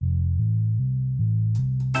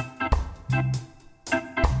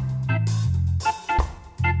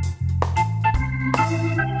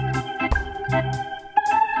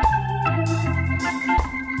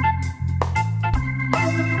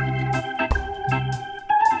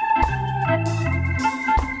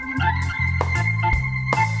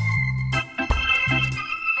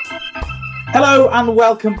and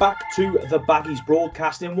welcome back to the Baggies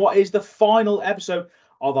broadcast in what is the final episode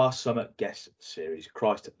of our summer guest series.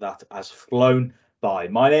 Christ, that has flown by.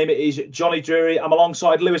 My name is Johnny Drury. I'm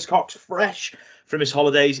alongside Lewis Cox, fresh from his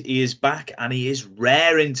holidays. He is back and he is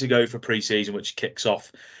raring to go for pre-season, which kicks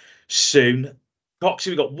off soon. Coxie,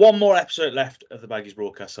 we've got one more episode left of the Baggies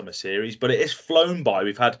broadcast summer series, but it has flown by.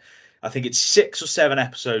 We've had, I think it's 6 or 7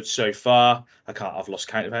 episodes so far. I've lost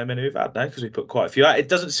count of how many we've had now because we put quite a few out. It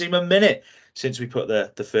doesn't seem a minute since we put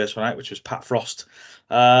the first one out, which was Pat Frost.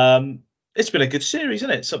 It's been a good series,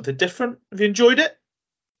 isn't it? Something different. Have you enjoyed it?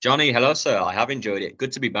 Johnny, hello, sir. I have enjoyed it.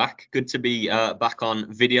 Good to be back. Good to be back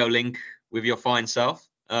on video link with your fine self.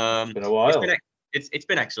 It's been a while. It's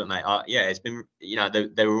been excellent, mate. It's been,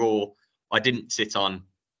 they were all, I didn't sit on,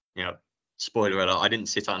 spoiler alert, I didn't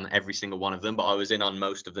sit on every single one of them, but I was in on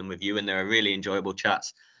most of them with you, and they were really enjoyable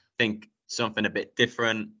chats. I think something a bit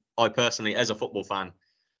different. I personally, as a football fan,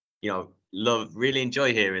 really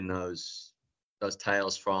enjoy hearing those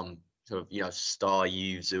tales from sort of, star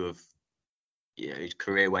youths who have, his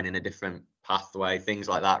career went in a different pathway, things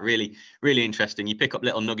like that. Really, really interesting. You pick up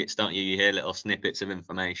little nuggets, don't you? You hear little snippets of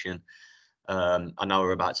information. I know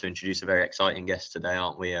we're about to introduce a very exciting guest today,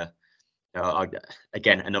 aren't we?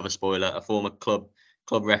 Again, another spoiler, a former club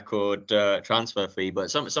record transfer fee, but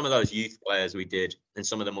some of those youth players we did, and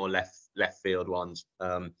some of the more left field ones,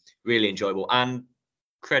 really enjoyable. And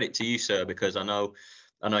credit to you, sir, because I know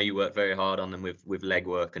you work very hard on them with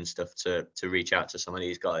legwork and stuff to reach out to some of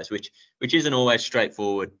these guys, which isn't always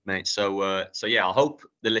straightforward, mate. So yeah, I hope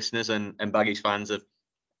the listeners and Baggies fans have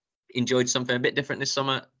enjoyed something a bit different this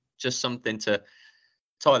summer. Just something to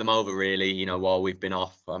tie them over, really, while we've been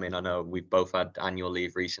off. I mean, I know we've both had annual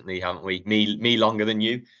leave recently, haven't we? Me longer than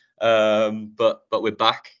you. But we're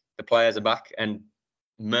back. The players are back, and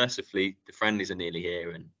mercifully, the friendlies are nearly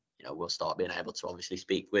here, and we'll start being able to obviously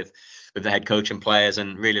speak with the head coach and players,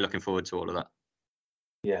 and really looking forward to all of that.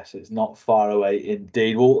 Yes, it's not far away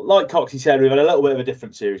indeed. Well, like Coxie said, we've had a little bit of a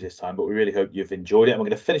different series this time, but we really hope you've enjoyed it. And we're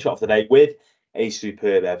going to finish off the day with a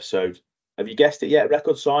superb episode. Have you guessed it yet?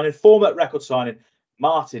 Former record signing,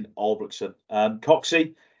 Martin Albrechtsen.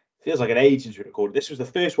 Coxie, feels like an age since we recorded. This was the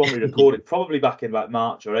first one we recorded probably back in about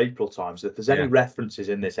March or April time. So if there's any references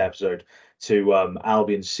in this episode to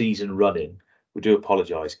Albion's season running, we do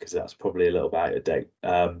apologise because that's probably a little bit out of date.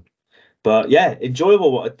 But yeah,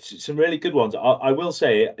 enjoyable. Some really good ones. I will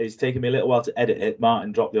say it's taken me a little while to edit it.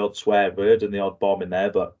 Martin dropped the odd swear word and the odd bomb in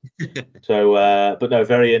there, but no,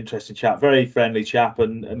 very interesting chap, very friendly chap,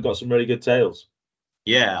 and got some really good tales.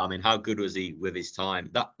 Yeah, I mean, how good was he with his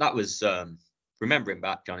time? That was remembering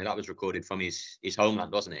back, Johnny. That was recorded from his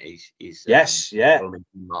homeland, wasn't it? Yes, yeah. Home in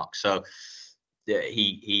Denmark. So yeah,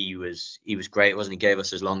 he was great, wasn't he? Gave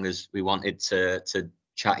us as long as we wanted to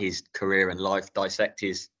chat his career and life, dissect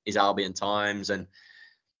his Albion times, and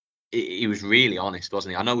he was really honest,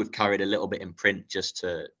 wasn't he? I know we've carried a little bit in print just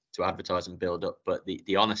to advertise and build up, but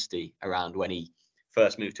the honesty around when he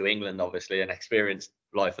first moved to England, obviously, and experienced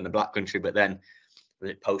life in the Black Country, but then was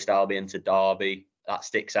it post Albion to Derby? That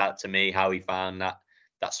sticks out to me, how he found that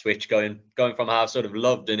switch going from how sort of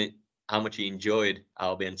loved and how much he enjoyed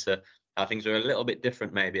Albion to how things were a little bit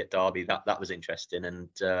different maybe at Derby. That was interesting. And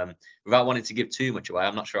without wanting to give too much away,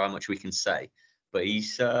 I'm not sure how much we can say, but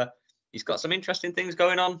he's got some interesting things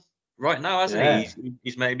going on right now, hasn't he?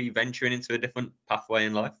 He's maybe venturing into a different pathway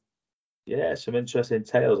in life. Yeah, some interesting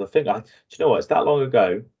tales. I think do you know what? It's that long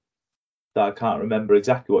ago that I can't remember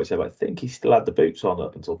exactly what he said, but I think he still had the boots on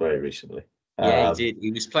up until very recently. Yeah, he did.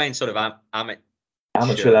 He was playing sort of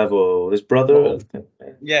amateur level. His brother.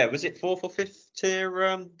 Yeah, was it 4th or 5th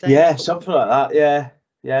tier? Yeah, something like that.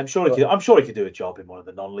 Yeah. I'm sure he could do a job in one of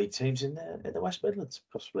the non-league teams in the West Midlands,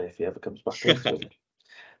 possibly if he ever comes back into it.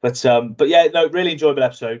 But yeah, no, really enjoyable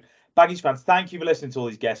episode. Baggies fans, thank you for listening to all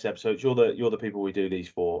these guest episodes. You're the people we do these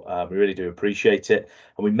for. We really do appreciate it,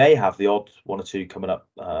 and we may have the odd one or two coming up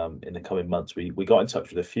in the coming months. We got in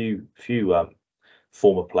touch with a few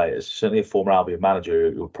former players, certainly a former Albion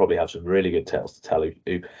manager who will probably have some really good tales to tell,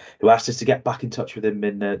 who asked us to get back in touch with him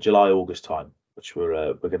in July, August time, which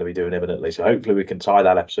we're going to be doing imminently. So hopefully we can tie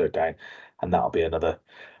that episode down, and that'll be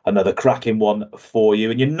another cracking one for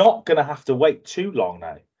you. And you're not going to have to wait too long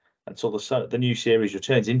now until the new series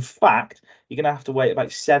returns. In fact, you're going to have to wait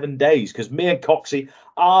about 7 days, because me and Coxie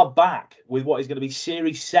are back with what is going to be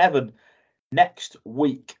Series 7 next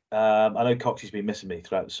week. I know Coxie's been missing me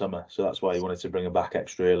throughout the summer, so that's why he wanted to bring him back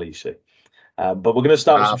extra early, you see. But we're going to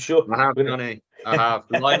start with some short. I have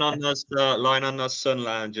lying on those sun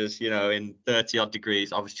lounges, in 30 odd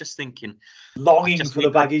degrees. I was just thinking, longing for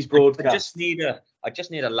the Baggies broadcast. I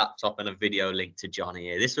just need a laptop and a video link to Johnny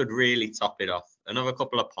here. This would really top it off. Another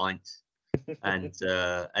couple of pints,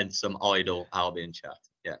 and some idle Albion chat.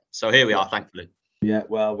 Yeah. So here we are, thankfully. Yeah,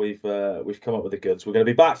 well, we've come up with the goods. We're going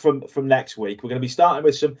to be back from next week. We're going to be starting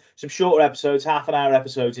with some shorter episodes, half-an-hour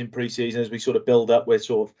episodes in pre-season as we sort of build up. We're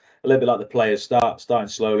sort of a little bit like the players, starting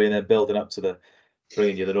slowly and then building up to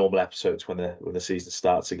bringing you the normal episodes when the season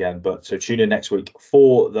starts again. But so tune in next week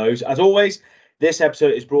for those. As always, this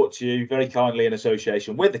episode is brought to you very kindly in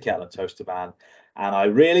association with the Kettle and Toaster Man, and I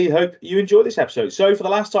really hope you enjoy this episode. So for the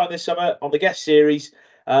last time this summer on the guest series,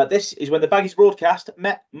 this is when the Baggies broadcast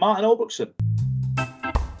met Martin Albrechtsen.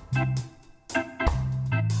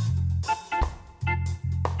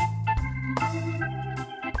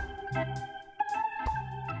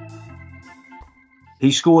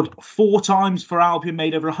 He scored 4 times for Albion,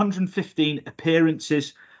 made over 115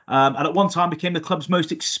 appearances, and at one time became the club's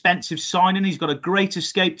most expensive signing. He's got a great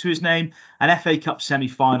escape to his name, an FA Cup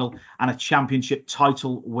semi-final and a championship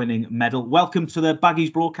title-winning medal. Welcome to the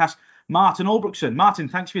Baggies broadcast, Martin Albrechtsen. Martin,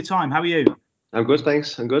 thanks for your time. How are you? I'm good,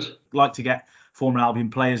 thanks. I'm good. I'd like to get former Albion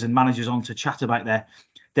players and managers on to chat about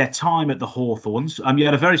their time at the Hawthorns. You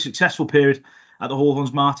had a very successful period at the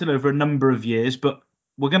Hawthorns, Martin, over a number of years, but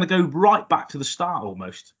we're going to go right back to the start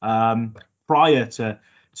almost, prior to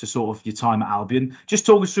sort of your time at Albion. Just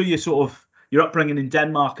talk us through your upbringing in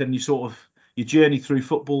Denmark and your journey through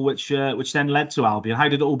football, which then led to Albion. How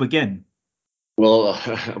did it all begin? Well,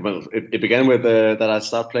 it began with that I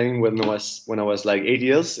started playing when I was like 8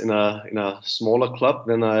 years in a smaller club.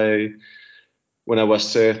 Then when I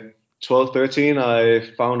was 12, 13, I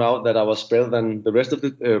found out that I was better than the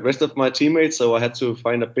rest of my teammates. So I had to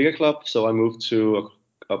find a bigger club. So I moved to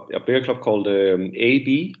a bigger club called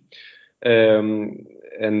AB,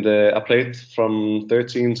 and I played from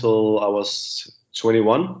 13 till I was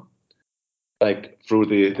 21, like through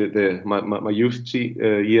my youth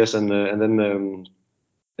years, and then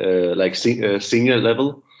senior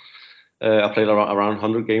level. I played around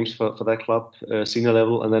 100 games for that club, senior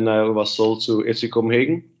level, and then I was sold to FC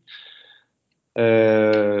Copenhagen,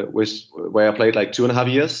 where I played like 2.5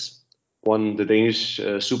 years, won the Danish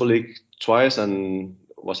Super League twice, and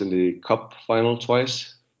was in the cup final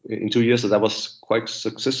twice in 2 years. So that was quite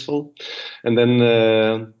successful. And then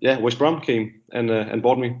West Brom came and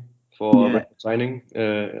bought me for a signing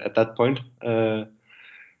at that point. And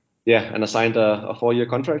I signed a 4-year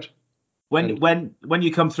contract. When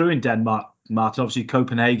you come through in Denmark, Martin, obviously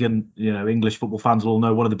Copenhagen, English football fans will all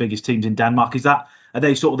know one of the biggest teams in Denmark. Are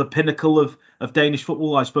they sort of the pinnacle of Danish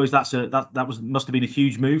football? I suppose must have been a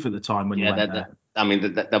huge move at the time when you went there.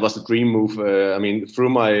 That was the dream move. Through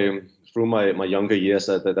my younger years,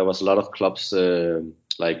 there was a lot of clubs,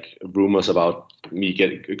 like rumors about me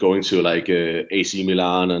going to like AC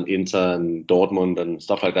Milan and Inter and Dortmund and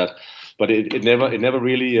stuff like that. But it never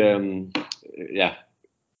really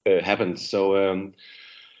happened. So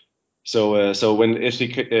when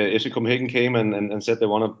FC Copenhagen came and said they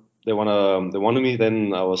wanted me,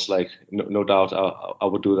 then I was like, no doubt I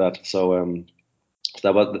would do that. So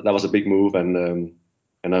that was a big move, and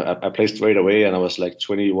I played straight away, and I was like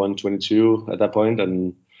 21, 22 at that point,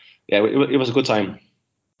 and it was a good time.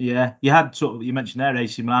 Yeah, you had you mentioned there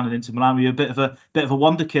AC Milan and Inter Milan. Were you a bit of a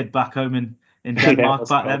wonder kid back home in Denmark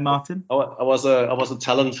back then, Martin? I was a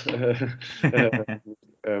talent.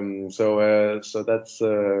 So that's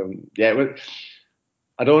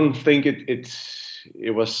I don't think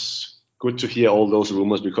it was good to hear all those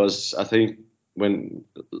rumors, because I think when,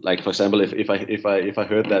 like, for example, if I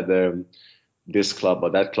heard that this club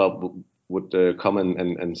or that club would come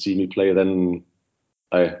and see me play, then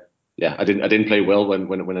I didn't play well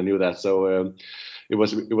when I knew that. So it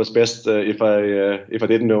was best if I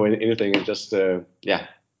didn't know anything and just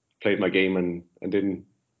played my game and didn't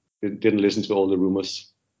listen to all the rumors.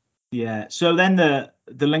 Yeah. So then the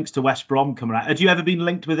links to West Brom come around. Had you ever been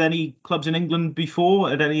linked with any clubs in England before?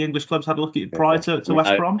 Had any English clubs had a look at you prior to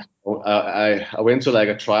West Brom? I went to like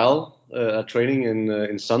a trial, training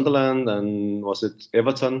in Sunderland, and was it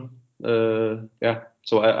Everton? So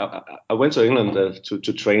I went to England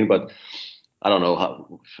to train, but I don't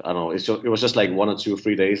know. It was just like 1 or 2 or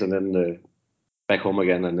 3 days, and then back home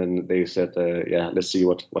again. And then they said, let's see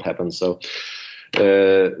what happens. So.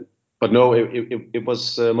 But no, it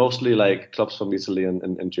was mostly like clubs from Italy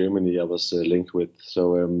and Germany I was linked with.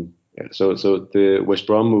 So so the West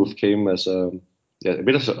Brom move came as a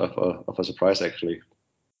bit of a surprise, actually.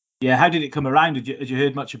 Yeah, how did it come around? Had you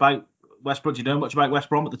heard much about West Brom? Did you know much about West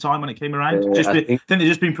Brom at the time when it came around? I think they'd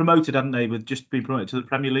just been promoted, hadn't they? With just been promoted to the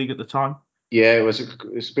Premier League at the time. Yeah,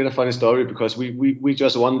 it's been a funny story, because we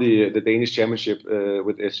just won the Danish Championship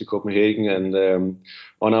with FC Copenhagen, and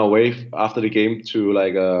on our way after the game to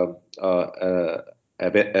like an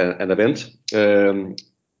event,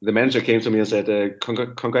 the manager came to me and said,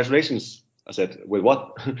 "Congratulations." I said, "With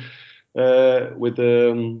what?" With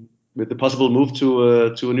the possible move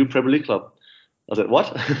to a new Premier League club. I said,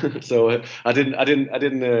 "What?" So I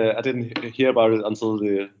didn't hear about it until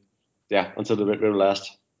the very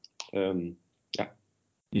last.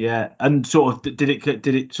 Yeah, and sort of did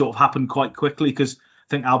it sort of happen quite quickly? Because I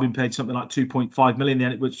think Albion paid something like 2.5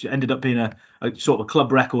 million, which ended up being a sort of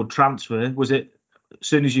club record transfer. Was it as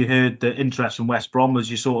soon as you heard the interest from West Brom, was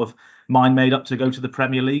your sort of mind made up to go to the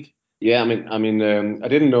Premier League? Yeah, I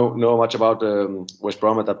didn't know much about West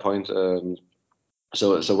Brom at that point.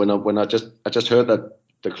 So when I just heard that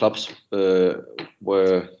the clubs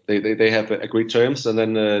were they have agreed terms, and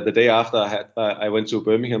then the day after I went to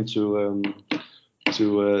Birmingham to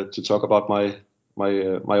talk about my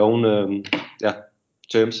own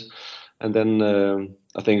terms, and then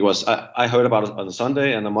I think it was I heard about it on a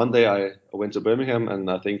Sunday, and on Monday I went to Birmingham, and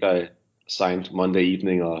I think I signed Monday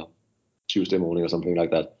evening or Tuesday morning or something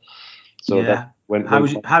like that. So that how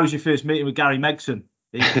was your first meeting with Gary Megson?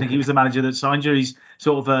 I think he was the manager that signed you. He's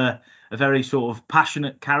sort of a very sort of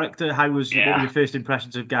passionate character. What were your first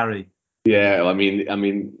impressions of Gary? Yeah,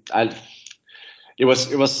 it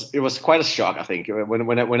was quite a shock, I think,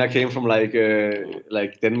 when I came from like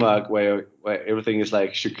Denmark, where everything is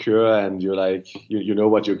like secure and you're like you know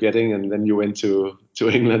what you're getting, and then you went to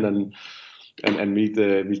England and meet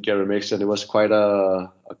Gary Megson. It was quite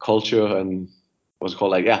a culture, and what's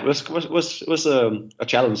called like it was a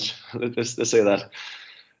challenge. Let's say that.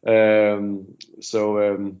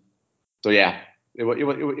 So yeah,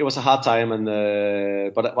 it was a hard time, and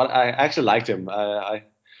but I actually liked him.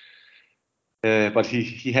 But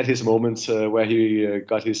he had his moments where he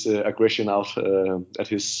got his aggression out on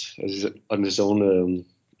his own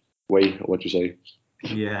way. What you say?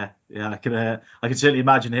 Yeah, I can certainly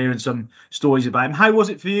imagine hearing some stories about him. How was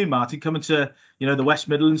it for you, Martin, coming to the West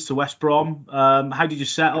Midlands, to West Brom? How did you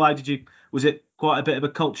settle? Was it quite a bit of a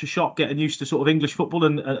culture shock getting used to sort of English football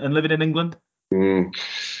and living in England?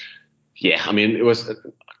 Yeah, it was.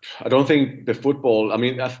 I don't think the football.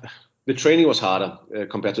 The training was harder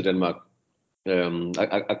compared to Denmark.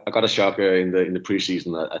 I got a shock in the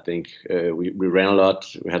preseason. I think we ran a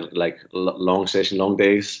lot. We had like long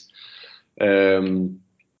days. And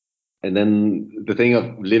then the thing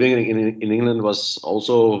of living in England was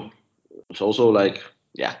also like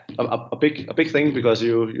a big thing, because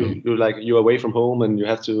you're away from home and you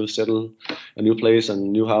have to settle a new place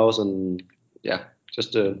and new house, and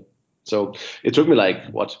so it took me like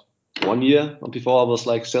 1 year before I was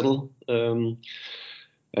like settled. And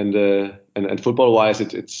football wise,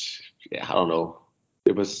 it's I don't know.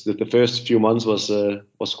 It was the first few months was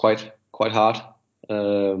quite hard.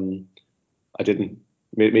 I didn't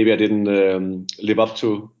live up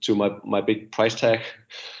to my big price tag,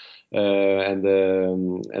 and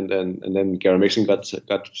then Gary Megson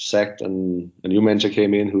got sacked, and a new manager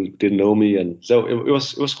came in who didn't know me, and so it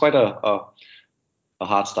was quite a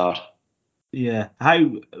hard start. Yeah. How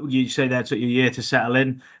you say that took you a year to settle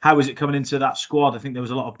in? How was it coming into that squad? I think there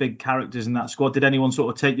was a lot of big characters in that squad. Did anyone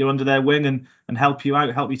sort of take you under their wing and help you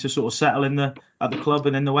out, help you to sort of settle at the club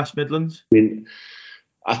and in the West Midlands?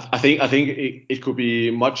 I think it could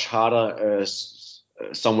be much harder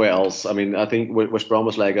somewhere else. I think West Brom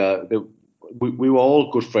was like we were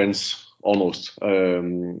all good friends almost.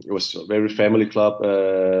 It was a very family club.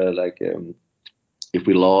 If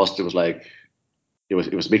we lost, it was like. It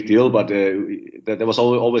was a big deal, but there was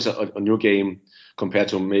always a new game compared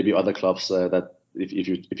to maybe other clubs that if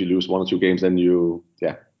you lose 1 or 2 games, then you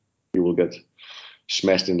will get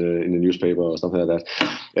smashed in the newspaper or something like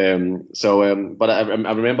that. But I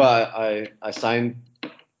remember I signed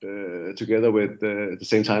together with at the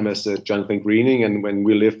same time as Jonathan Greening, and when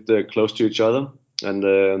we lived close to each other, and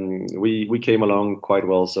we came along quite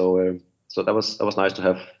well. So that was nice to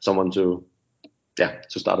have someone to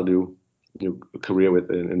start a new career with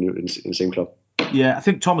in the same club. Yeah, I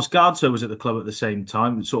think Thomas Gardso was at the club at the same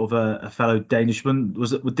time, sort of a fellow Danishman.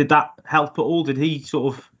 Did that help at all? Did he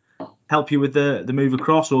sort of help you with the move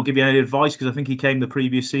across, or give you any advice? Because I think he came the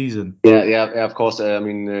previous season. Yeah, of course.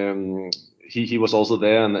 He was also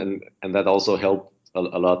there, and that also helped a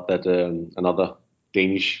lot that another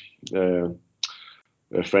Danish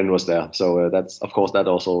friend was there. So that's, of course, that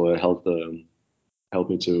also helped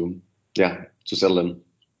me to settle in.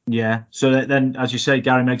 Yeah. So then, as you say,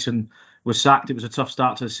 Gary Megson was sacked. It was a tough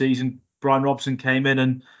start to the season. Brian Robson came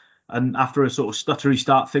in, and after a sort of stuttery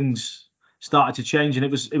start, things started to change, and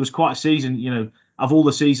it was quite a season. Of all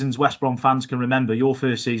the seasons West Brom fans can remember, your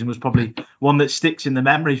first season was probably one that sticks in the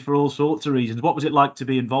memory for all sorts of reasons. What was it like to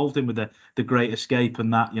be involved in with the Great Escape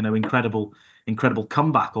and that incredible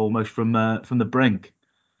comeback almost from the brink?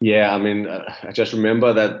 Yeah, I mean, I just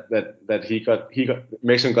remember that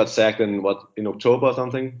Mason got sacked in October or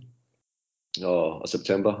something, or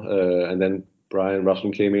September, and then Brian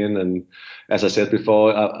Robson came in, and as I said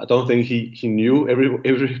before, I don't think he knew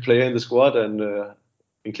every player in the squad, and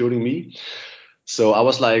including me. So I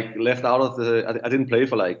was like left out of I didn't play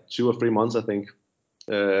for like 2 or 3 months, I think.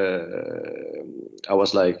 I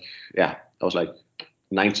was like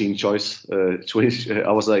 19 choice.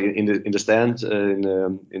 I was like in the stand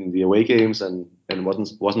in the away games and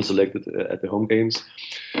wasn't selected at the home games.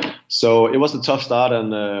 So it was a tough start,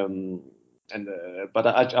 but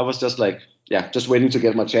I was just like just waiting to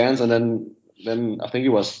get my chance, and then I think it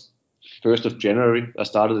was 1st of January I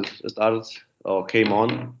started or came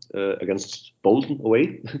on against Bolton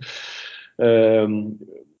away.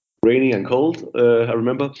 Rainy and cold, I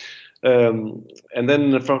remember. And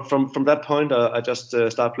then from that point, I just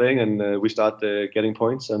start playing, and we start getting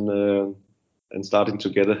points, and starting to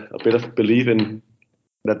get a bit of belief in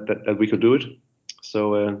that we could do it.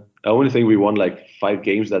 So I only think we won like 5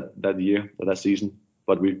 games that season,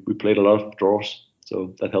 but we played a lot of draws,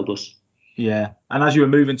 so that helped us. Yeah, and as you were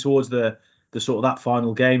moving towards the sort of that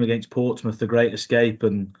final game against Portsmouth, the Great Escape,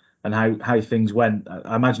 and how things went,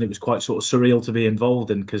 I imagine it was quite sort of surreal to be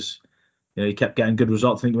involved in, because you kept getting good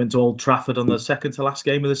results. I think you went to Old Trafford on the second to last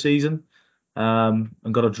game of the season, and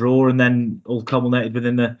got a draw, and then all culminated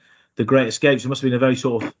within the Great Escape. So it must have been a very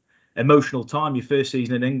sort of emotional time, your first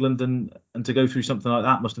season in England, and to go through something like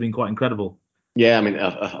that must have been quite incredible. Yeah, I mean,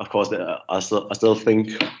 of course, I still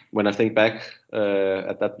think, when I think back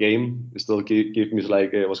at that game, it still give me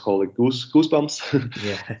like what's called like goosebumps.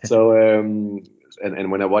 Yeah. So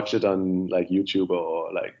and when I watch it on like YouTube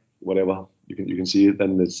or like whatever, you can see it,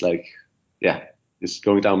 then it's like, it's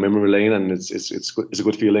going down memory lane, and it's a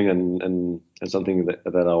good feeling, and something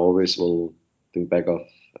that I always will think back of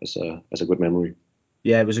as a good memory.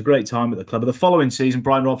 Yeah, it was a great time at the club. But the following season,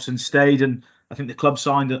 Brian Robson stayed, and I think the club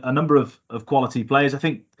signed a number of quality players. I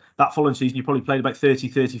think that following season you probably played about 30,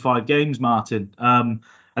 35 games, Martin. And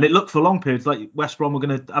it looked for long periods like West Brom were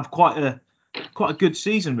going to have quite a good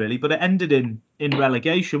season, really, but it ended in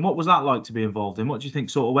relegation. What was that like to be involved in? What do you think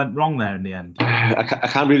sort of went wrong there in the end? I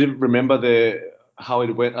can't really remember how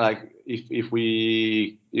it went. Like if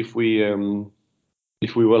we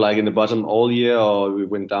were like in the bottom all year, or we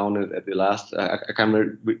went down at the last. I can't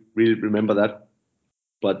really remember that.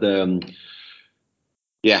 But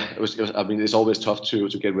it was. I mean, it's always tough to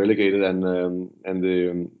get relegated, and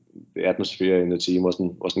the atmosphere in the team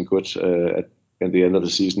wasn't good at the end of the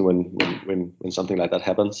season when something like that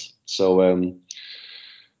happens. So,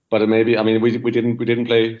 but maybe, I mean, we didn't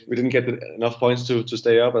get enough points to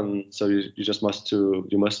stay up, and so you just must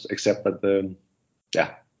accept that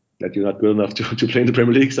that you're not good enough to play in the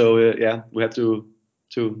Premier League. So we had to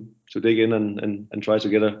dig in and try to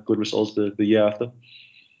get a good results the year after.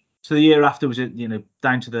 So the year after was it,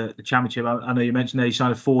 down to the Championship. I know you mentioned there you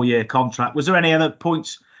signed a 4-year contract. Was there any other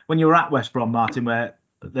points when you were at West Brom, Martin, where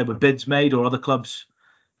there were bids made or other clubs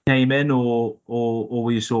came in, or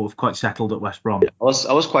were you sort of quite settled at West Brom? Yeah, I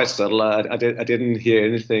was quite settled. I didn't hear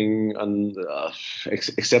anything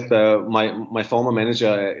except my former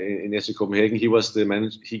manager in SC Copenhagen. He was the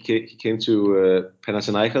manager. He came to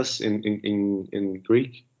Panathinaikos in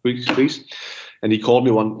Greece, and he called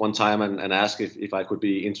me one time and asked if I could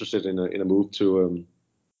be interested in a move to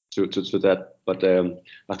that. But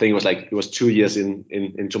I think it was 2 years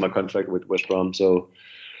into my contract with West Brom. So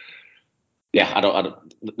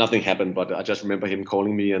nothing happened. But I just remember him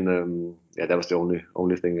calling me, and that was the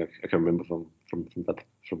only thing I can remember from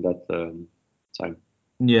that time.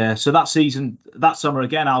 Yeah. So that season, that summer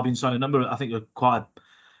again, Albion signed a number. I think quite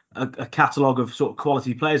a catalogue of sort of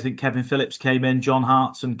quality players. I think Kevin Phillips came in, John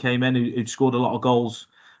Hartson came in, who'd scored a lot of goals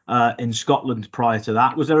in Scotland prior to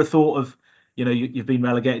that. Was there a thought of, you've been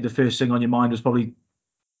relegated, the first thing on your mind was probably,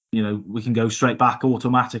 we can go straight back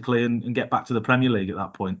automatically and get back to the Premier League at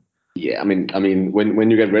that point? Yeah, I mean,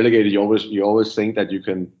 when you get relegated, you always think that you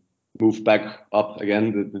can move back up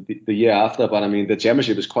again the year after. But I mean, the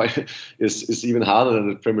Championship is even harder than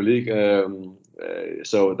the Premier League.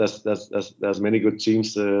 So there's many good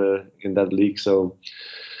teams in that league. So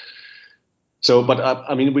but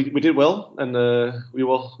I mean, we did well, and we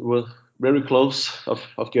were very close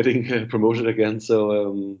of getting promoted again.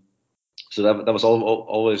 So that was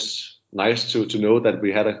always nice to know that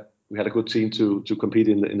we had a good team to compete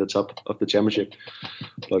in the top of the Championship.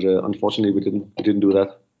 But unfortunately, we didn't do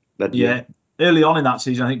that year. Early on in that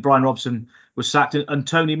season, I think Brian Robson was sacked, and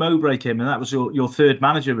Tony Mowbray came in. That was your third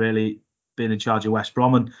manager, really, being in charge of West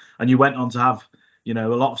Brom, and you went on to have a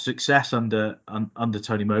lot of success under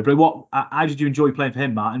Tony Mowbray. How did you enjoy playing for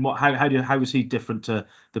him, Martin? How was he different to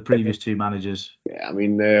the previous two managers? Yeah, I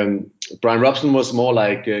mean, Brian Robson was more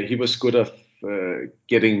like he was good at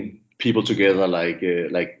getting people together, like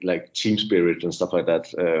team spirit and stuff like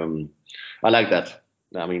that. I like that.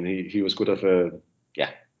 I mean, he was good at I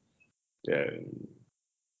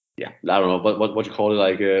don't know what you call it,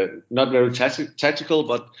 like not very tactical,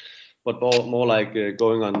 but more like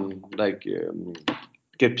going on, like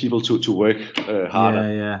get people to work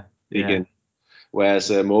harder. Again.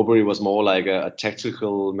 Whereas Mowbray was more like a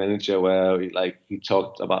tactical manager, where he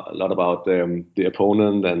talked a lot about the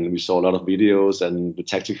opponent, and we saw a lot of videos, and the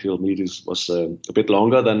tactical meetings was a bit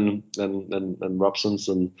longer than Robson's,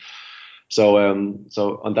 and so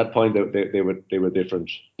on that point they were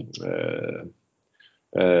different.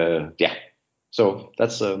 So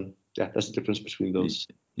that's the difference between those.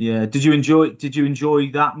 Yeah. Did you enjoy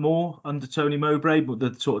that more under Tony Mowbray, but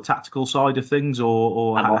the sort of tactical side of things,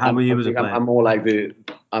 or how were you as a player? I'm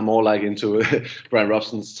more like into Brian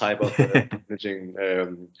Robson's type of managing.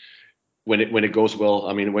 When it goes well,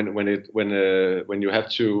 I mean, when you have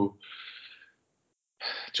to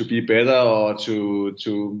be better or to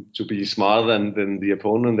be smarter than the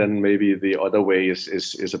opponent, then maybe the other way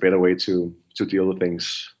is a better way to deal with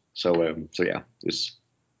things. So yeah,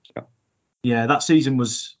 Yeah, that season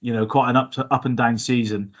was, quite an up and down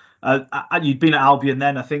season. And you'd been at Albion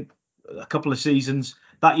then, I think, a couple of seasons.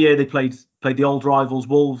 That year they played the old rivals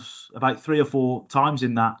Wolves about 3 or 4 times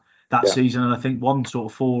in that season, and I think won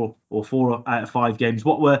sort of 4 out of 5 games.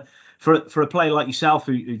 What were for a player like yourself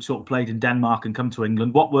who sort of played in Denmark and come to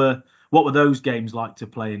England? What were those games like to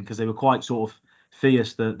play in? Because they were quite sort of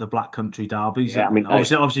fierce, the Black Country derbies. Yeah, I mean,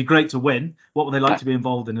 obviously great to win. What were they like to be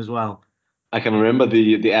involved in as well? I can remember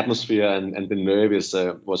the atmosphere and the nerve was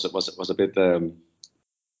a bit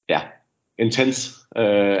intense,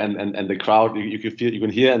 and the crowd, you can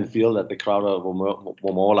hear and feel that the crowd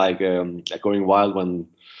were more like going wild when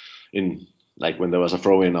there was a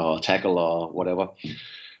throw in or tackle or whatever.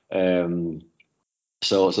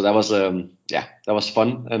 So that was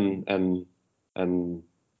fun and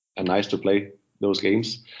nice to play those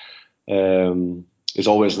games. It's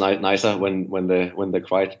always nicer when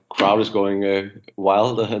the crowd is going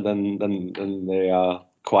wild than they are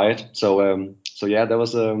quiet. So yeah, there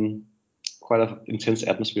was quite an intense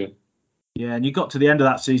atmosphere. Yeah, and you got to the end of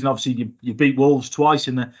that season. Obviously, you beat Wolves twice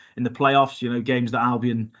in the playoffs. Games that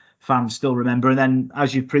Albion fans still remember. And then,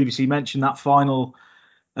 as you previously mentioned, that final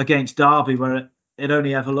against Derby, where it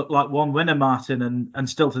only ever looked like one winner, Martin. And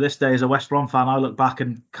still to this day, as a West Brom fan, I look back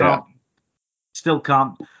and still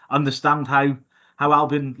can't understand how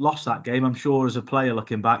Albion lost that game. I'm sure as a player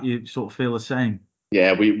looking back, you sort of feel the same.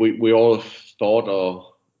 Yeah, we all thought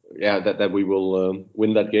that we will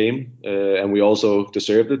win that game, and we also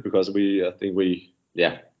deserved it, because I think we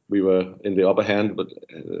were in the upper hand, but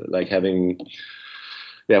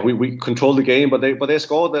we controlled the game, but they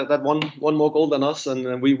scored that one more goal than us,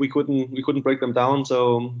 and we couldn't break them down,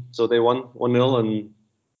 so they won 1-0, and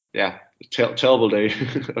yeah, terrible day.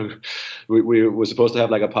 we were supposed to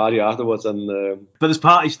have like a party afterwards, and but this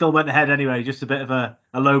party still went ahead anyway. Just a bit of a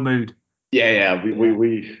low mood. Yeah.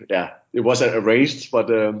 It wasn't arranged, but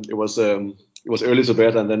it was early to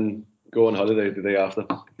bed and then go on holiday the day after.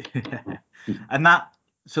 And that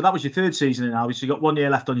was your 3rd season in Albion. So you got 1 year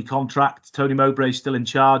left on your contract. Tony Mowbray's still in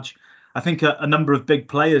charge. I think a number of big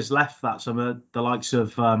players left that summer. The likes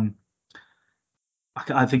of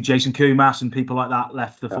I think Jason Kumas and people like that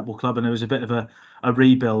left the football club, and there was a bit of a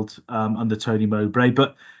rebuild under Tony Mowbray.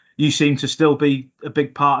 But you seem to still be a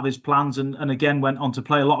big part of his plans, and again went on to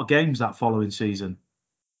play a lot of games that following season.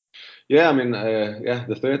 Yeah, I mean,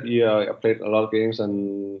 the 3rd year I played a lot of games,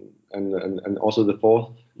 and also the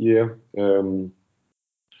 4th year,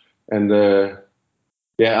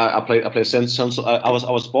 I played central. I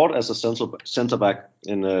was bought as a centre back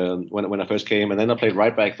when I first came, and then I played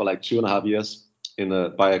right back for like 2.5 years.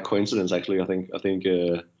 By a coincidence, actually, I think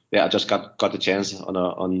I just got the chance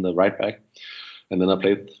on the right back, and then I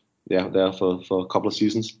played there for a couple of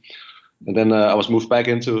seasons, and then I was moved back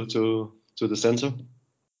into the center,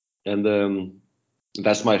 and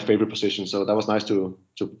that's my favorite position. So that was nice to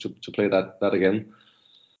play that again.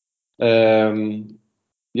 And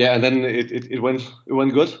then it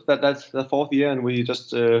went good that 4th year, and we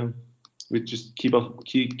just keep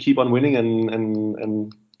on winning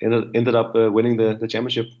and ended up winning the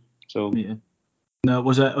championship. So yeah, no, it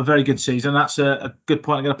was a very good season. That's a good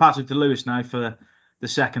point. I'm going to pass it to Lewis now for the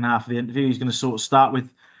second half of the interview. He's going to sort of start with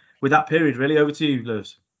that period. Really, over to you,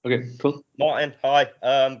 Lewis. Okay, cool. Martin, hi.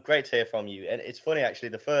 Great to hear from you. And it's funny, actually,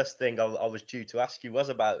 the first thing I was due to ask you was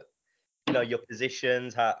about your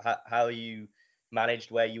positions, how you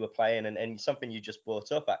managed where you were playing, and something you just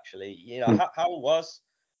brought up actually. How was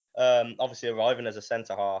obviously arriving as a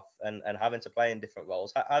centre half and having to play in different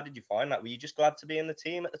roles. How did you find that? Were you just glad to be in the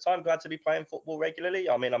team at the time, glad to be playing football regularly?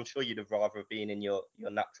 I mean, I'm sure you'd have rather been in your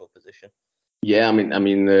natural position. Yeah, I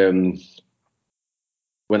mean,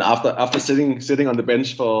 when after sitting on the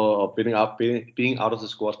bench for being out of the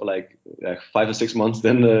squad for like 5 or 6 months,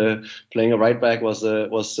 then playing a right back was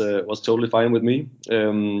totally fine with me.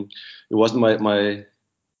 It wasn't my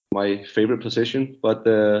favorite position, but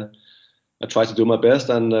I try to do my best,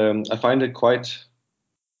 and I find it quite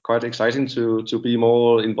exciting to be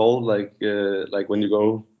more involved, like when you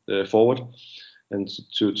go forward, and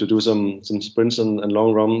to do some sprints and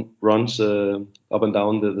long runs up and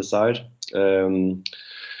down the side.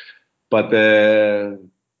 But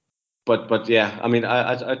yeah, I mean,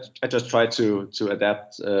 I just try to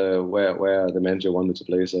adapt where the manager wanted me to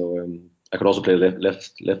play. So I could also play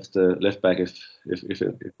left back if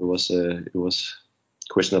it was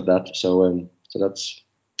question of that. So that's,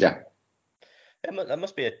 yeah. That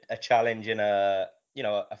must be a challenge in a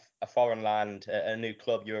foreign land, a new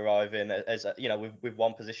club you arrive in, as with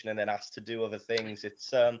one position and then asked to do other things. It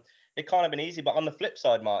can't have been easy. But on the flip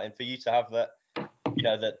side, Martin, for you to have that,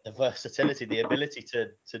 the versatility, the ability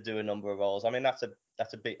to do a number of roles, I mean, that's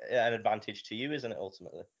a big an advantage to you, isn't it,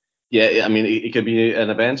 ultimately? Yeah, I mean, it can be an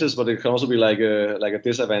advantage, but it can also be like a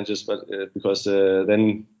disadvantage. But because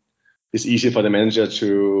then it's easy for the manager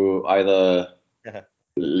to either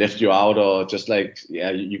left you out, or just like,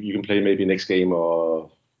 you can play maybe next game,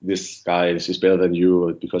 or this guy is better than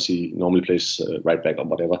you because he normally plays right back or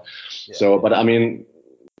whatever. Yeah. So, but I mean,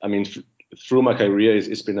 through my career,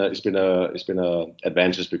 it's been a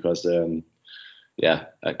advantage because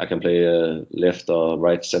I can play left or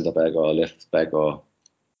right center back, or left back or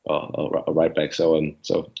right back. So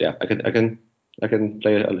yeah, I can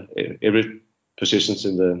play every positions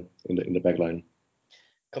in the back line.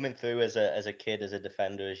 Coming through as a kid, as a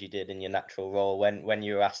defender, as you did in your natural role, when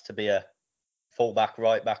you were asked to be a full back,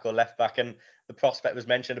 right back, or left back, and the prospect was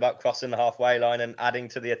mentioned about crossing the halfway line and adding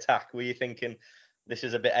to the attack, were you thinking, this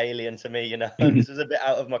is a bit alien to me, this is a bit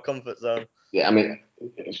out of my comfort zone? Yeah, I mean,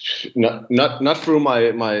 not through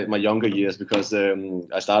my younger years, because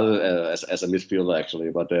I started as a midfielder actually,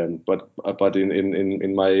 but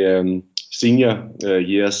in my senior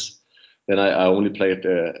years, then I only played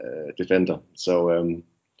defender. So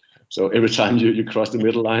every time you cross the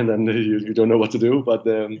middle line, then you don't know what to do. But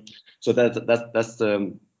so that's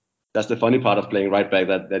the funny part of playing right back,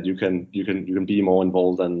 that you can be more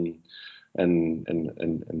involved and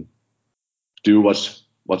do what's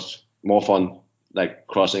more fun, like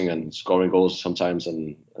crossing and scoring goals sometimes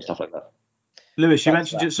and stuff like that. Lewis, you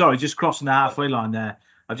mentioned just crossing the halfway line there.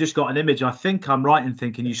 I've just got an image. I think I'm right in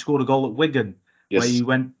thinking you scored a goal at Wigan. Yes. Where you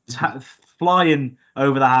went flying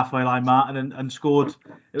over the halfway line, Martin, and scored.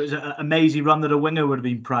 It was an amazing run that a winger would have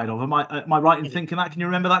been proud of. Am I right in thinking that? Can you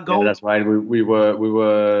remember that goal? Yeah, that's right. We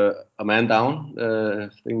were a man down. I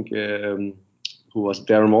think who was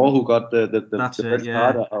Darren Moore, who got the first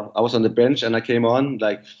part. I was on the bench and I came on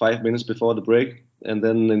like 5 minutes before the break, and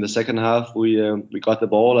then in the second half we got the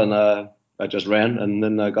ball, and I just ran, and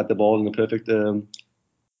then I got the ball in the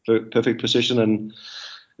perfect position and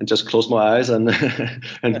just close my eyes and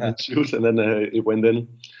shoot, and then it went in.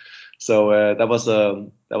 So that was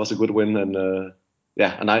a good win, and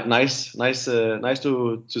nice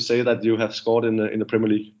to say that you have scored in the Premier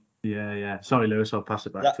League. Yeah. Sorry, Lewis, I'll pass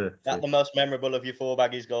it back to. That the most memorable of your 4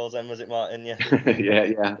 Baggies goals, then, was it, Martin? Yeah.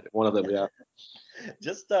 yeah, one of them. Yeah.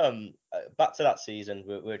 Just back to that season,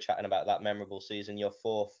 we were chatting about that memorable season, your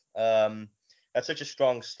 4th. That's such a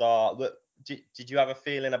strong start. Did you have a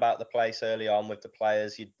feeling about the place early on with the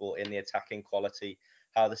players you'd brought in, the attacking quality,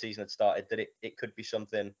 how the season had started, that it could be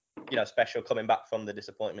something special coming back from the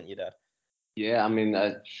disappointment you'd had? Yeah, I mean,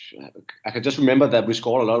 I can just remember that we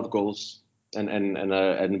scored a lot of goals,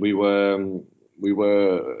 and we were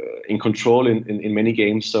in control in many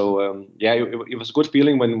games. So it was a good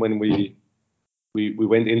feeling when we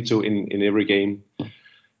went into in every game.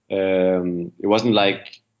 It wasn't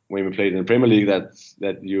like when we played in the Premier League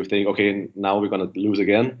that you think, okay, now we're gonna lose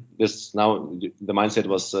again. Now the mindset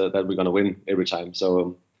was that we're gonna win every time.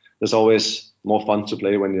 So there's always more fun to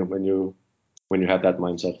play when you have that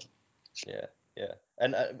mindset. Yeah.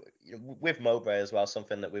 And with Mowbray as well,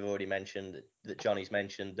 something that we've already mentioned, that Johnny's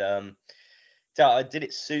mentioned. Did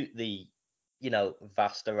it suit the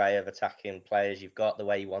vast array of attacking players you've got, the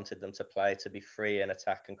way you wanted them to play, to be free and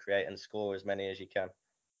attack and create and score as many as you can?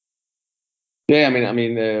 Yeah, I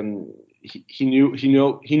mean, he knew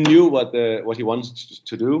what he wanted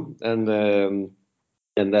to do, and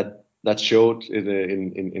that that showed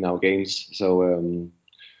in our games. So and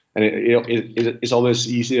it's always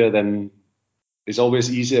easier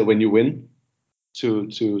when you win to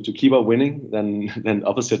keep up winning than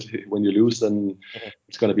opposite when you lose. Then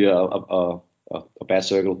it's going to be a bad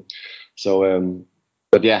circle. So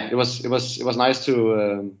but yeah, it was nice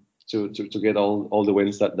to get all the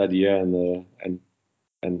wins that year and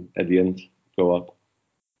at the end go up.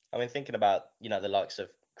 I mean, thinking about, the likes of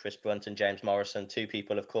Chris Brunt and James Morrison, two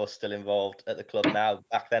people, of course, still involved at the club now.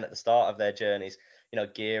 Back then, at the start of their journeys,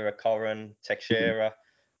 Gira, Corran, Teixeira.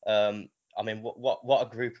 I mean, what a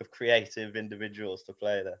group of creative individuals to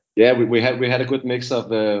play there. Yeah, we had a good mix of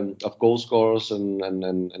goal scorers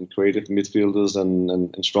and creative midfielders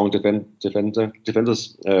and strong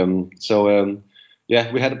defenders.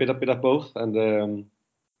 Yeah, we had a bit of both, and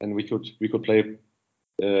we could play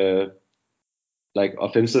like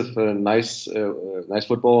offensive, nice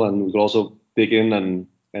football, and we could also dig in and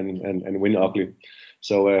win ugly.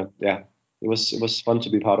 So yeah, it was fun to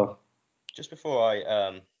be part of. Just before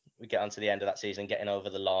we get onto the end of that season, getting over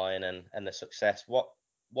the line and the success, what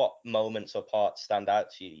moments or parts stand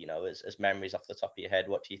out to you, as memories off the top of your head?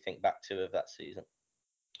 What do you think back to of that season?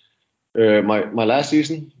 My last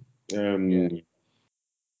season, yeah,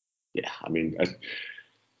 I mean,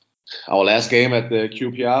 our last game at the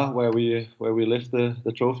QPR where we lift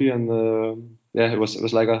the trophy, and yeah, it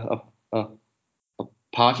was like a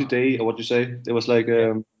party day, or what you say. It was like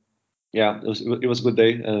yeah, it was a good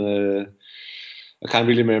day, and I can't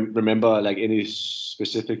really remember like any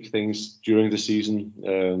specific things during the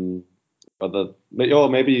season, but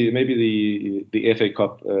maybe the FA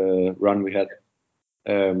Cup run we had,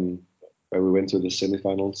 where we went to the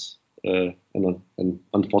semi-finals and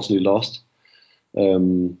unfortunately lost.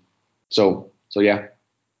 So yeah.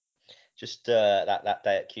 Just that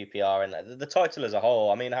day at QPR and the title as a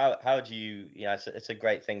whole. I mean, how do you it's a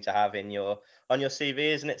great thing to have on your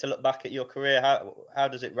CV, isn't it, to look back at your career? How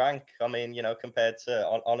does it rank? I mean, compared to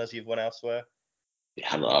honours you've won elsewhere.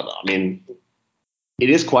 Yeah, I mean, it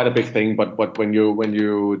is quite a big thing, but when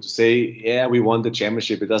you say, yeah, we won the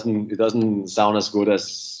championship, it doesn't sound as good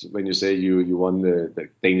as when you say you won the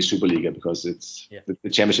Danish Superliga, because it's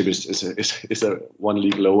the championship is a one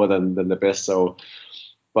league lower than the best. So,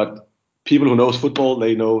 but people who knows football,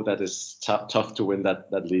 they know that it's tough to win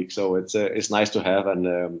that league. So it's nice to have,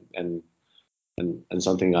 and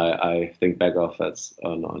something I think back of as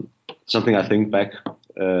something I think back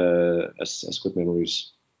as good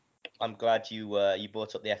memories. I'm glad you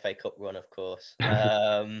brought up the FA Cup run, of course,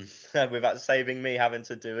 without saving me having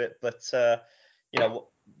to do it. But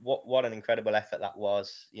what an incredible effort that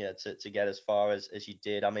was, to get as far as you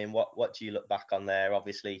did. I mean, what do you look back on there?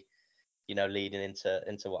 Obviously, leading into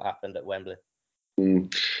what happened at Wembley. I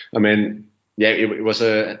mean, yeah, it was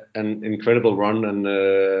an incredible run,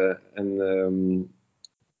 and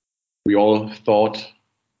we all thought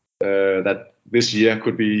that this year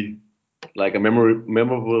could be like a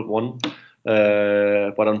memorable one,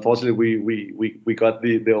 but unfortunately we got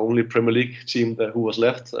the only Premier League team who was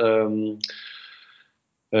left. I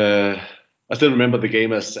still remember the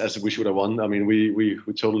game as we should have won. I mean, we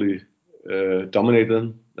totally dominated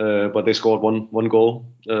them, but they scored one goal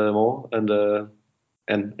more, and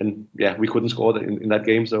yeah, we couldn't score in that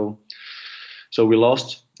game, so we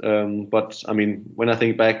lost. But I mean, when I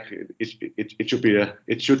think back,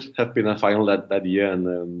 it should have been a final that year,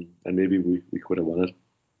 and maybe we could have won it.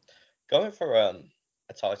 Going for a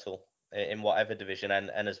title in whatever division,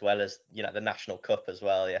 and as well as the National Cup as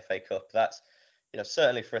well, the FA Cup. That's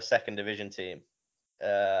certainly for a second division team,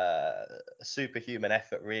 a superhuman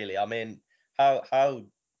effort, really. I mean, how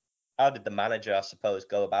did the manager, I suppose,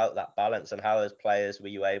 go about that balance, and how as players were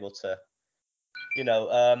you able to,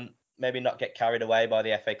 maybe not get carried away by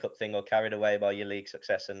the FA Cup thing or carried away by your league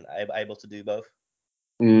success, and able to do both?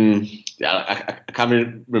 Yeah, I can't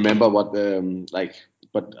really remember what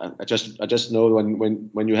but I just know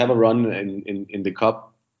when you have a run in the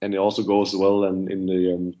cup and it also goes well, and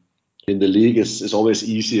in the league, it's always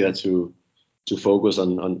easier to focus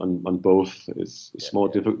on both. It's more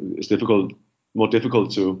difficult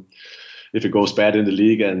to, if it goes bad in the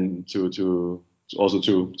league, and to also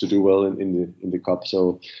to do well in the cup.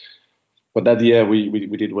 So, but that year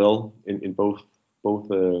we did well in both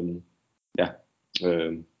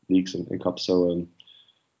leagues and cups. So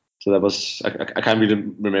that was, I can't really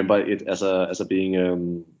remember it as a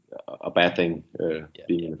being a bad thing,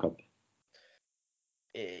 being in the cup.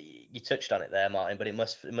 You touched on it there, Martin, but it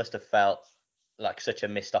must have felt like such a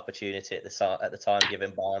missed opportunity at the time,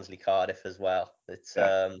 given Barnsley, Cardiff as well. It's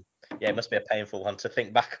it must be a painful one to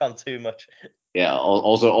think back on too much. Yeah.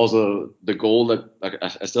 Also the goal that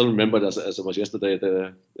I still remember as it was yesterday.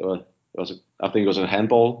 I think it was a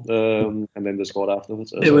handball, and then they scored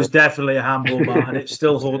afterwards. It was definitely a handball, Martin. It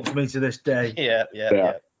still haunts me to this day. Yeah.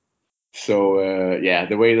 So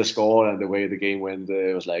the way they scored and the way the game went,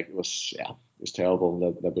 it was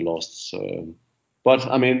terrible that we lost. So, but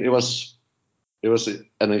I mean, it was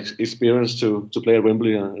an experience to play at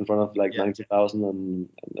Wembley in front of 90,000, and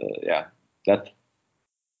that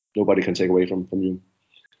nobody can take away from you.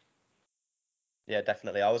 Yeah,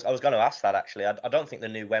 definitely. I was going to ask that actually. I don't think the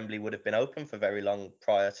new Wembley would have been open for very long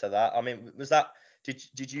prior to that. I mean, was that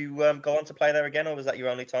did you go on to play there again, or was that your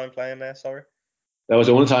only time playing there? Sorry. That was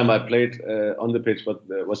the only time I played on the pitch, but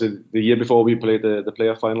was it the year before we played the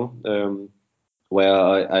playoff final, where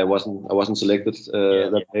I wasn't selected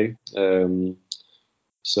that day.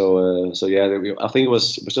 So I think it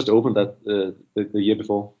was just opened that the year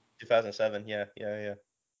before. 2007.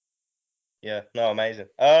 Yeah. No, amazing.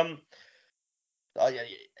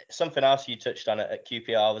 Something else you touched on at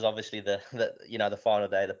QPR was obviously the final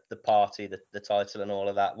day, the party, the title, and all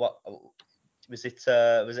of that. What was it?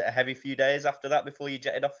 Was it a heavy few days after that before you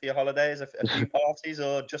jetted off for your holidays? A few parties,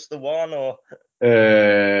 or just the one? Or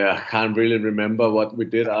I can't really remember what we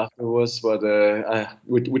did afterwards, but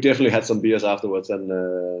we definitely had some beers afterwards, and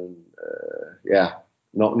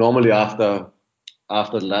normally after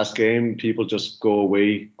the last game, people just go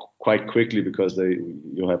away quite quickly because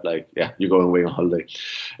you're going away on holiday.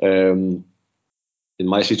 In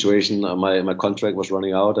my situation, my contract was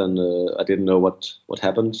running out, and I didn't know what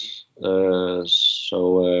happened. I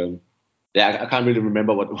can't really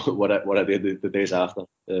remember what I did the days after.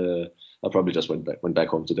 I probably just went back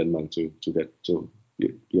home to Denmark to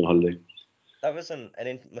be on holiday. That was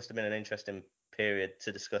must have been an interesting period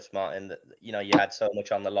to discuss, Martin. That you had so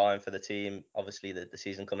much on the line for the team. Obviously, the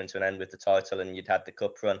season coming to an end with the title, and you'd had the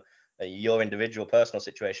cup run. Your individual personal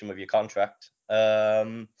situation with your contract.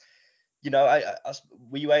 Were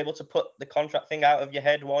you able to put the contract thing out of your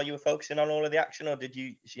head while you were focusing on all of the action, or did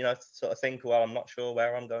you sort of think, well, I'm not sure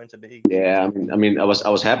where I'm going to be? Yeah, I mean, I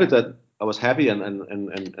was happy and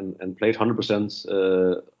played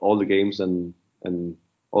 100% all the games and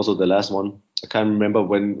also the last one. I can't remember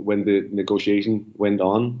when the negotiation went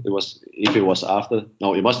on. It was after.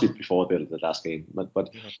 No, it must be before the last game. But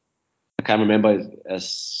mm-hmm. I can't remember it as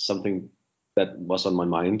something that was on my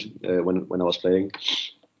mind when I was playing.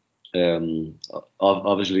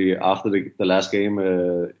 Obviously, after the last game,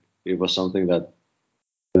 it was something that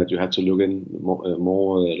you had to look in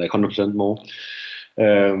more like 100% more.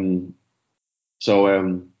 So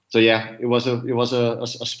yeah, it was a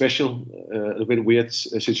special, a bit weird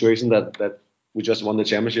situation that we just won the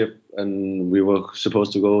championship and we were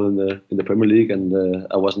supposed to go in the Premier League, and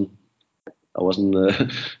I wasn't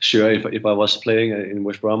sure if I was playing in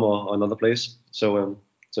West Brom or another place. So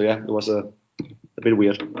yeah, it was a bit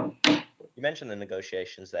weird. You mentioned the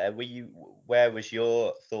negotiations there. Where was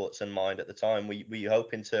your thoughts and mind at the time? Were you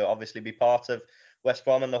hoping to obviously be part of West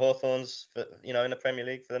Brom and the Hawthorns for, in the Premier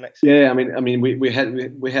League for the next season? Yeah, I mean we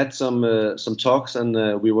had some talks,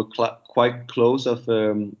 and we were quite close of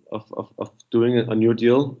doing a new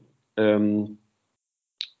deal. We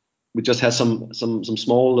just had some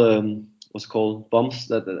small what's it called, bumps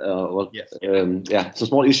that some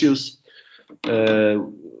small issues.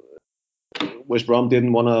 West Brom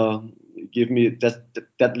didn't want to give me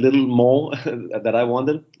that little more that I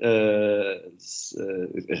wanted.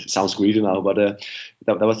 It sounds greedy now, but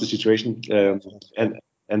that was the situation. And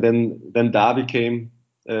then Derby came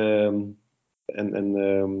and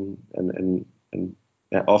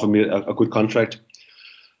offered me a good contract.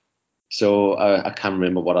 So I can't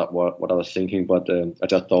remember what I was thinking, but I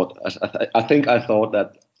just thought I thought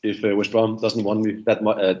that if West Brom doesn't want me that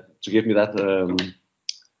much to give me that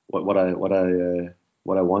what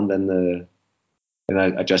I want, then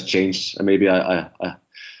I just changed. And maybe I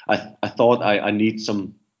thought I need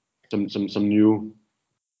some new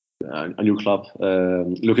a new club.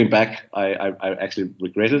 Looking back, I actually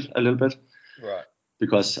regret it a little bit, right?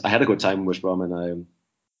 Because I had a good time in West Brom, and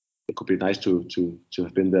it could be nice to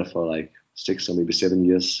have been there for like 6 or maybe 7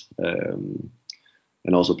 years, and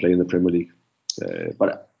also play in the Premier League.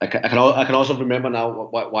 But I can also remember now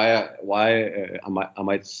why I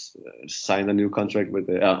might sign a new contract with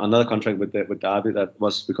another contract with Derby. That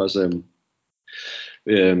was because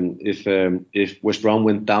if West Brom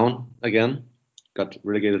went down again, got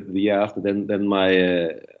relegated the year after, then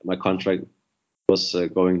my contract was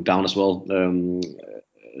going down as well.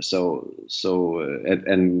 So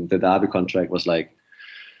and the Derby contract was like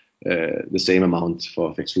the same amount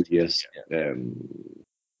for 2 years. Yeah.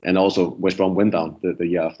 And also West Brom went down the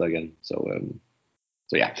year after again. So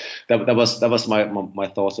yeah, that was my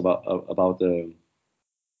thoughts about the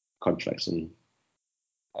contracts, and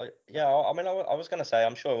I was going to say,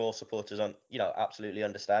 I'm sure all supporters, absolutely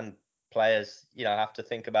understand players, have to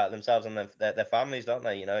think about themselves and their families, don't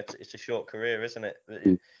they? It's a short career, isn't it?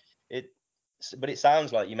 But it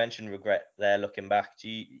sounds like you mentioned regret there looking back.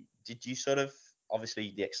 Did you sort of,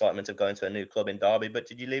 obviously the excitement of going to a new club in Derby, but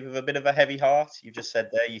did you leave with a bit of a heavy heart? You just said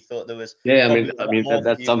there you thought there was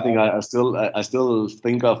that's something I still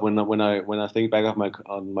think of when I think back of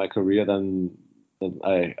my career. Then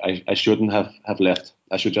I shouldn't have left.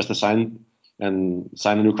 I should just have signed a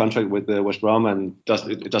new contract with the West Brom, and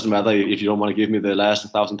it doesn't matter if you don't want to give me the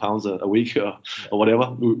last £1,000 a week or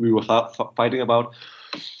whatever we were fighting about.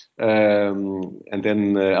 And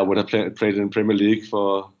then I would have played in Premier League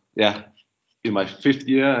for in my 5th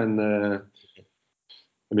year, and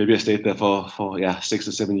maybe I stayed there for 6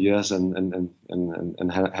 or 7 years and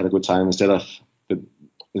had a good time instead of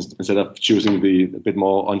choosing the a bit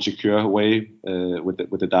more unsecure way with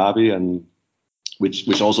the Derby, and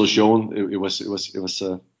which also shown it was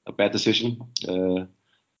a bad decision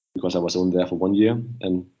because I was only there for 1 year,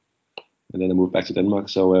 and then I moved back to Denmark.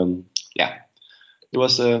 So it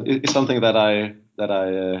was it's something that I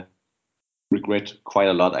regret quite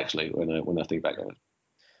a lot, actually, when I think back on it.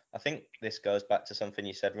 I think this goes back to something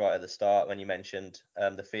you said right at the start when you mentioned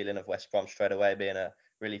the feeling of West Brom straight away being a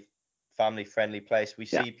really family-friendly place. We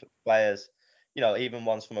see players, even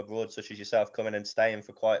ones from abroad, such as yourself, coming and staying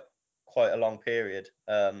for quite a long period.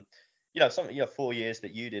 4 years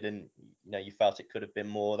that you did, and you felt it could have been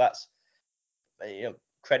more. That's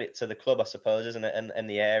credit to the club, I suppose, isn't it? And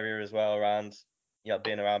the area as well around,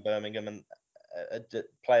 being around Birmingham, and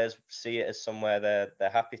players see it as somewhere they're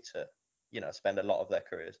happy to, spend a lot of their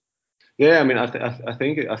careers. Yeah, I mean, I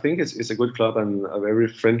think it's a good club and a very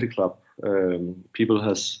friendly club. People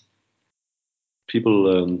are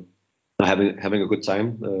having a good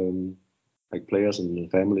time, like players and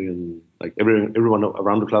family, and like everyone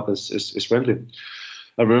around the club is friendly.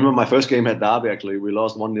 I remember my first game at Derby, actually. We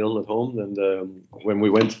lost 1-0 at home, and when we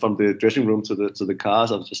went from the dressing room to the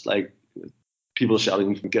cars, I was just like, people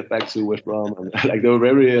shouting, "Get back to West Brom!" And like they were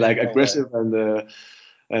very aggressive and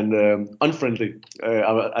unfriendly.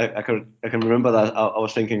 I can remember that I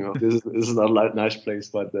was thinking, oh, this is not a nice place,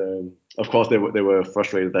 but of course they were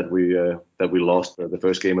frustrated that we lost the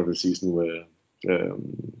first game of the season.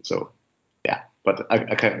 But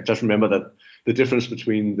I can just remember that the difference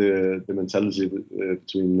between the mentality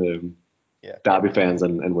between Derby fans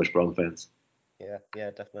and West Brom fans. Yeah,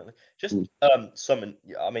 definitely. Just summing.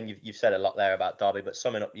 I mean, you've said a lot there about Derby, but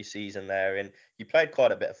summing up your season there, and you played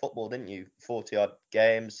quite a bit of football, didn't you? 40 odd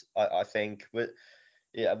games, I think. But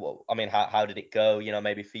well, I mean, how did it go?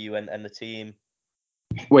 Maybe for you and the team.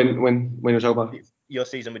 When you talk about your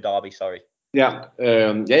season with Derby, sorry. Yeah,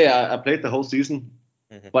 I played the whole season,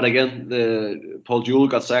 but again, Paul Jewell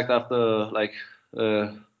got sacked after like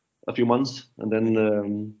a few months, and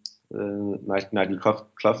then Nigel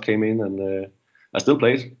Clough came in, and I still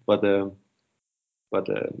played, but it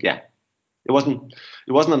wasn't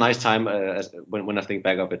a nice time when I think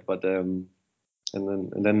back of it. But and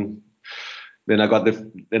then I got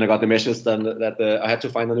the message that I had to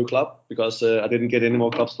find a new club because I didn't get any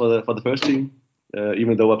more clubs for the first team,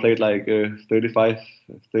 even though I played like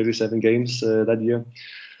 37 games that year.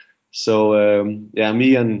 So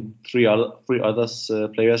me and three others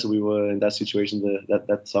players, we were in that situation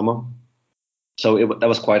that summer. So that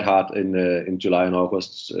was quite hard in July and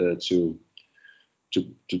August to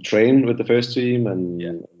train with the first team,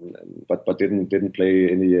 but didn't play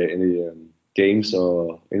any games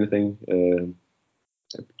or anything.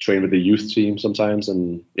 Train with the youth team sometimes,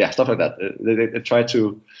 and stuff like that. They tried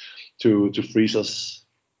to freeze us,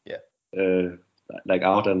 like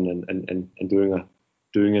out and doing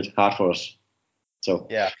it hard for us. So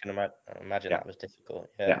I can imagine that was difficult.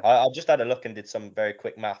 I just had a look and did some very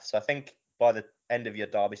quick maths. I think by the end of your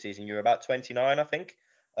Derby season, you were about 29, I think.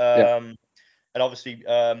 And obviously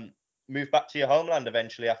moved back to your homeland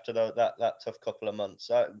eventually after that tough couple of months.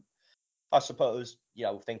 I suppose,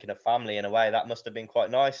 thinking of family in a way, that must have been quite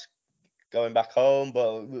nice going back home.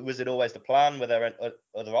 But was it always the plan? Were there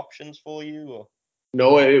other options for you? Or?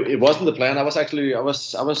 No, it wasn't the plan. I was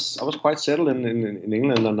quite settled in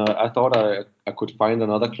England, and I thought I could find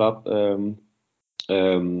another club.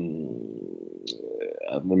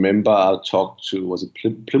 I remember I talked to, was it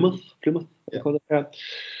Plymouth? I call it that.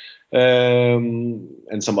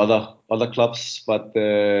 And some other clubs, but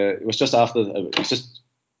it was just after.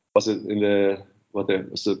 Was it in the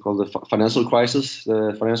what's it called, the financial crisis?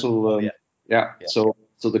 The financial. So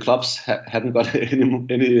the clubs hadn't got any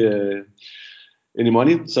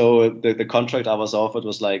money, so the contract I was offered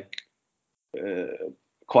was like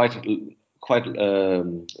quite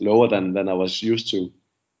lower than I was used to.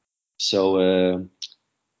 So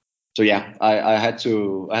yeah, I had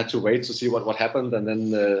to wait to see what happened, and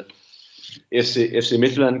then FC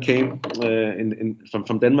Midtjylland came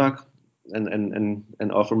from Denmark and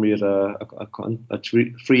offered me a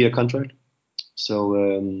 3-year contract. So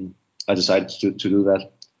I decided to do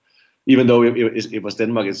that. Even though it was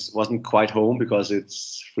Denmark, it wasn't quite home because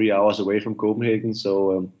it's 3 hours away from Copenhagen.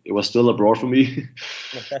 So it was still abroad for me.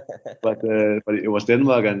 but it was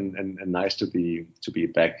Denmark and nice to be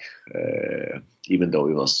back, even though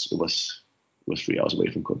it was 3 hours away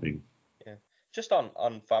from Copenhagen. Yeah. Just on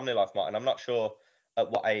family life, Martin, I'm not sure at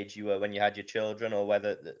what age you were when you had your children, or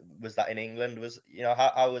whether was that in England? Was, you know,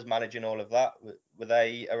 how was managing all of that? Were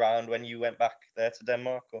they around when you went back there to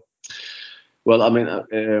Denmark? Or? Well, I mean,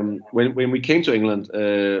 when we came to England,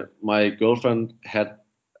 my girlfriend had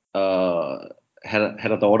a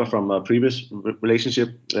daughter from a previous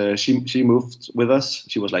relationship. She moved with us.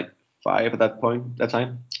 She was like 5 at that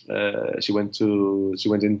time. She went in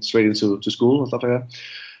straight into school and stuff like that.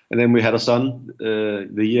 And then we had a son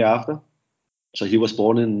the year after. So he was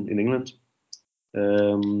born in England,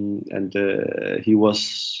 and he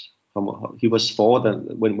was 4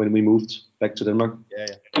 then when we moved back to Denmark. Yeah.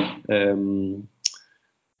 And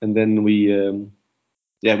then we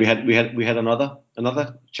had another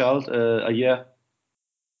child a year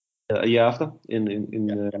after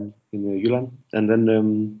in Jylland, and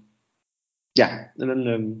then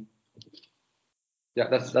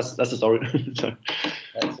that's the story.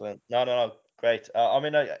 Excellent. No, great. I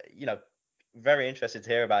mean, you know, very interested to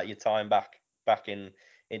hear about your time back in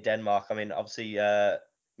Denmark. I mean, obviously,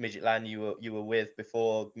 Midtjylland you were with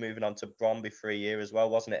before moving on to Brøndby for a year as well,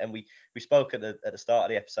 wasn't it? And we spoke at the start of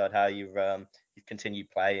the episode how you've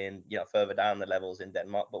continued playing, you know, further down the levels in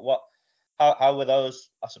Denmark. But how were those,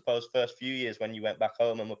 I suppose, first few years when you went back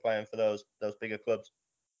home and were playing for those bigger clubs?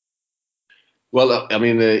 Well, I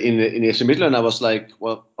mean, in FC Midtjylland, I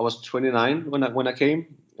was 29 when I came,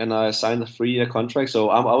 and I signed a 3-year contract. So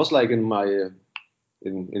I was like in my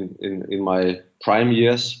prime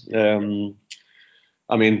years.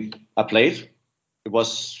 I mean, I played. It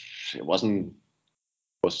was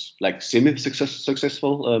like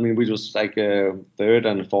successful. I mean, we was like 3rd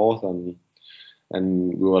and 4th,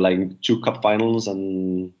 and we were like in 2 cup finals,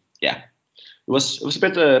 and yeah, it was a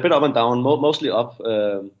bit up and down, mostly up.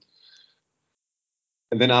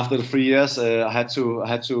 And then after the 3 years, I had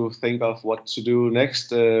to think of what to do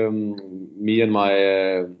next. Me and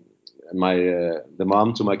the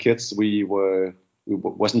mom to my kids, we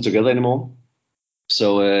wasn't together anymore.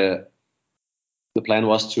 So the plan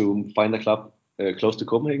was to find a club close to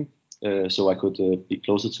Copenhagen, so I could be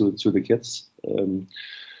closer to the kids. And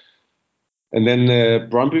then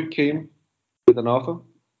Brøndby came with an offer,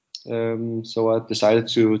 so I decided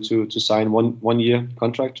to sign 1-year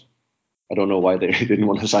contract. I don't know why they didn't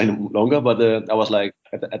want to sign longer, but I was like,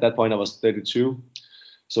 at that point I was 32,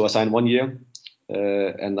 so I signed 1 year,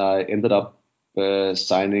 and I ended up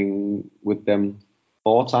signing with them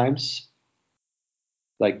 4 times.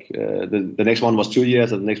 Like the next one was 2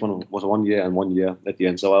 years, and the next one was 1 year and 1 year at the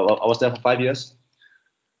end. So I was there for 5 years,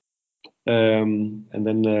 and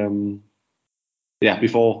then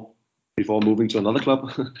before moving to another club.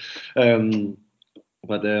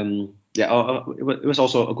 It was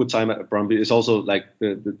also a good time at Brøndby. It's also like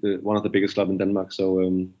the one of the biggest club in Denmark. So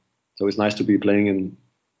it's nice to be playing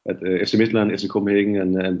at FC Midtjylland, FC Copenhagen,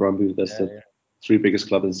 and Brøndby. That's the 3 biggest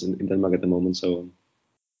clubs in Denmark at the moment. So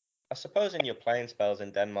I suppose in your playing spells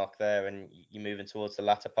in Denmark there, and you're moving towards the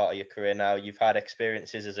latter part of your career now, you've had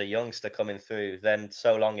experiences as a youngster coming through, then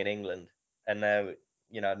so long in England, and now,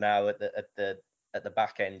 you know, now at the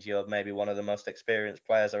back end, you're maybe one of the most experienced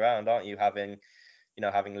players around, aren't you? Having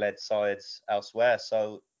led sides elsewhere,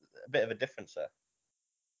 so a bit of a difference there.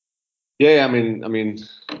 Yeah, I mean,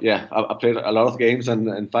 I played a lot of games,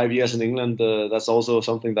 and 5 years in England. That's also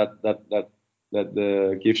something that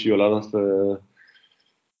gives you a lot of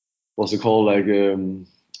what's it called, like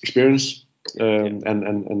experience,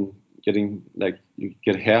 and getting, like, you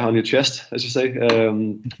get hair on your chest, as you say.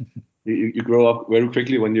 You grow up very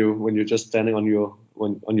quickly when you're just standing on your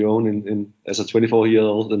own in as a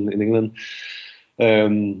 24-year-old in England.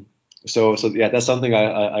 So yeah, that's something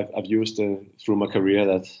I've used through my career,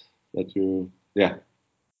 I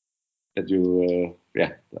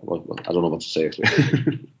don't know what to say actually.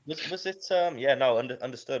 Was it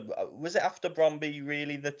understood. Was it after Brøndby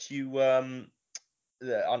really that you I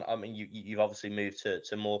mean, you've obviously moved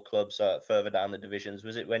to more clubs further down the divisions.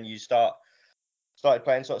 Was it when you started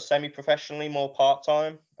playing sort of semi-professionally, more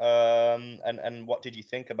part-time? And what did you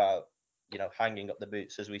think about, you know, hanging up the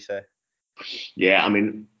boots, as we say? Yeah, I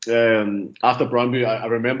mean, after Brøndby, I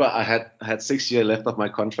remember I had 6 years left of my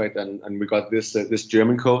contract, and we got this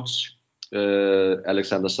German coach,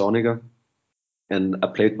 Alexander Zorniger, and I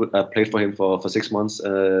played for him for 6 months.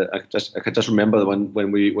 I can just remember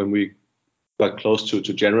when we got close to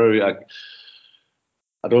January, I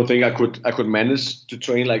don't think I could manage to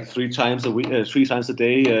train like 3 times a week, 3 times a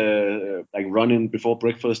day, like running before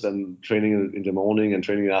breakfast and training in the morning and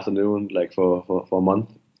training in the afternoon, like for a month.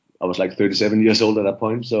 I was like 37 years old at that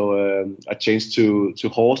point, so I changed to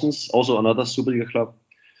Horsens, also another Superliga club,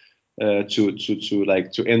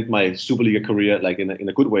 to end my Superliga career like in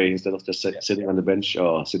a good way instead of just sitting on the bench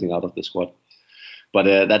or sitting out of the squad. But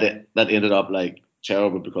that ended up like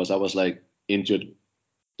terrible because I was like injured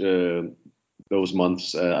those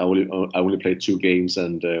months. I only played 2 games,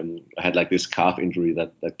 and I had like this calf injury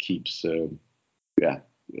that keeps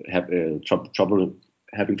having trouble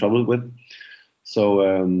with. So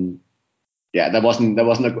that wasn't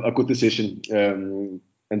a good decision. And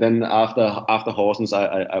then after Horsens,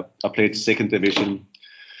 I played 2nd division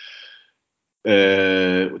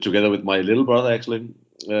together with my little brother. Actually,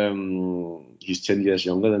 he's 10 years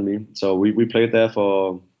younger than me. So we played there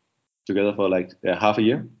together for like half a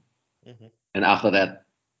year. Mm-hmm. And after that,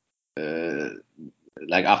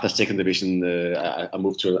 like after 2nd division, I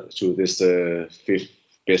moved to this 5th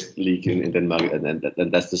best league in Denmark, and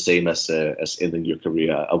that's the same as ending your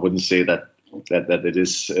career. I wouldn't say that it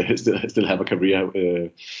is still have a career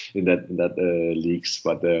in that leagues,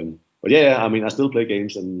 but yeah, I mean I still play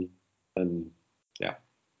games and yeah.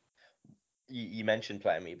 You mentioned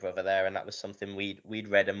playing with your brother there, and that was something we'd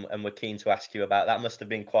read and were keen to ask you about. That must have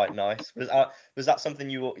been quite nice. Was that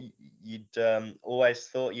something you'd always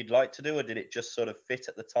thought you'd like to do, or did it just sort of fit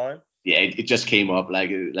at the time? Yeah, it just came up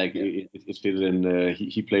it fitted in.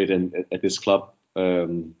 He played at this club,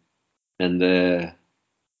 and I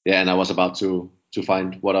was about to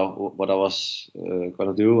find what I was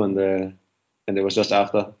gonna do, and it was just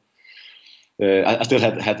after. I still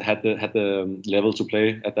had the level to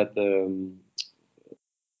play at that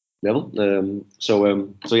level. So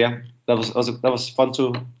yeah, that was fun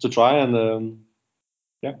to try, and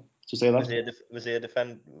to say that. Was he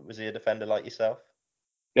a defender like yourself?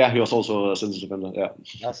 Yeah, he was also a central defender. Yeah.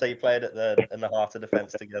 I'll say you played in the heart of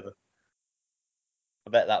defence together. I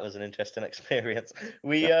bet that was an interesting experience.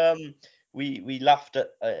 We laughed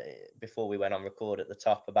at before we went on record at the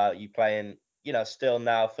top about you playing, still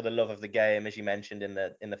now for the love of the game, as you mentioned in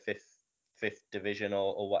the fifth division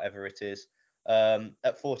or whatever it is.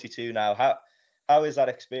 At 42 now, how is that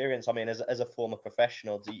experience? I mean, as a former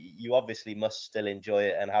professional, you obviously must still enjoy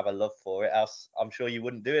it and have a love for it, else I'm sure you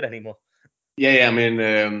wouldn't do it anymore. Yeah. I mean,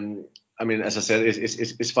 as I said,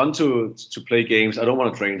 it's fun to play games. I don't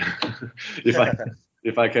want to train.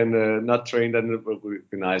 If I can not train, then it would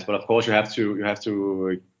be nice. But of course, you have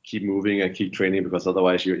to keep moving and keep training, because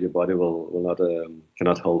otherwise your body will not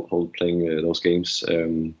cannot hold playing those games.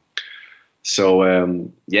 So I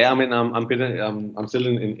mean, I'm still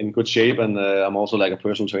in good shape, and I'm also like a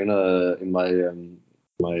personal trainer in my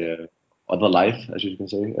other life, as you can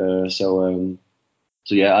say. So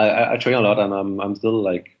yeah, I train a lot, and I'm still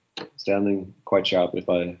like standing quite sharp, if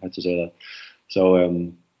I had to say that. So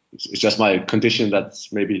it's just my condition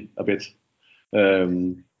that's maybe a bit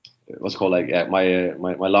what's called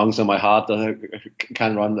my lungs and my heart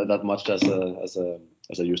can't run that much as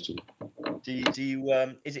I used to. Do you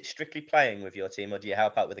is it strictly playing with your team, or do you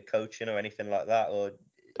help out with the coaching or anything like that? Or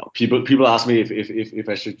people ask me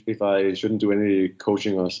if I shouldn't do any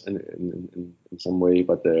coaching or in some way,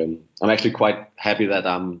 but I'm actually quite happy that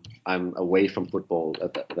I'm away from football,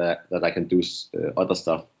 that I can do other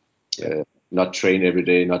stuff, not train every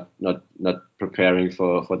day, not preparing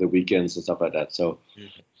for the weekends and stuff like that. So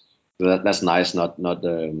that's nice, not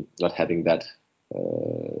having that.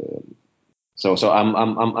 So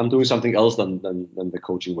I'm doing something else than the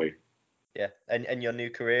coaching way. Yeah, and your new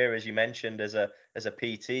career, as you mentioned, as a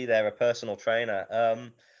PT there, a personal trainer.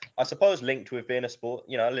 I suppose linked with being a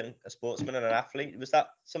sportsman and an athlete. Was that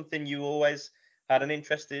something you always had an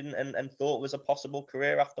interest in and thought was a possible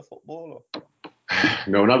career after football? Or?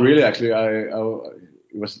 No, not really. Actually,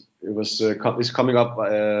 it's coming up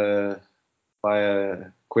by a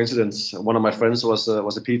coincidence. One of my friends was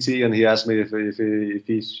a PT, and he asked me if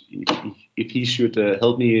he should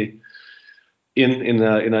help me in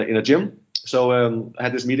a gym. So I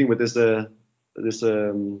had this meeting with this guy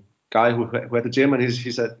who had the gym, and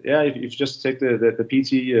he said, yeah, if you just take the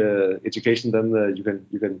PT education, then you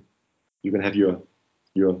can have your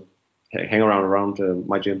hang around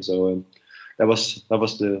my gym. So that was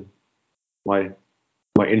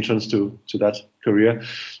my entrance to that career.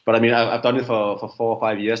 But I mean, I've done it for 4 or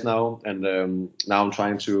 5 years now, and now I'm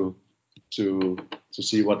trying to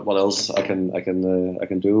see what else I can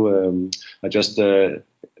do. I just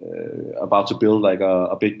about to build like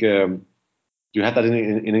a big. You had that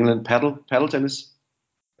in England, paddle tennis.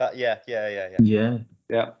 Yeah.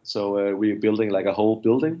 Yeah. So we're building like a whole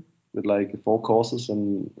building with like 4 courses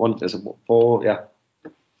and there's 4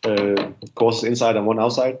 courses inside and 1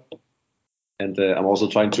 outside. And I'm also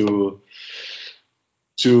trying to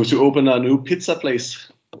open a new pizza place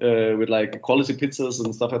with like quality pizzas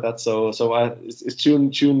and stuff like that. So it's two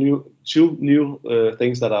new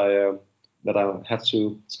things that I have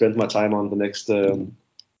to spend my time on the next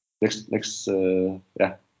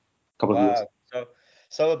couple of years.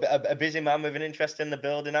 So a busy man with an interest in the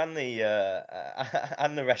building and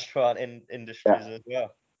the restaurant industries as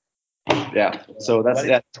well. Yeah, so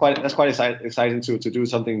that's quite exciting to do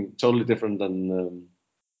something totally different than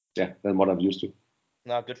what I'm used to.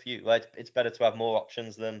 No, good for you. Well, it's better to have more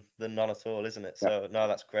options than none at all, isn't it? So no,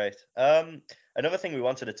 that's great. Another thing we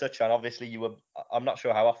wanted to touch on, obviously I'm not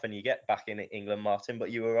sure how often you get back in England, Martin,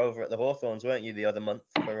 but you were over at the Hawthorns, weren't you, the other month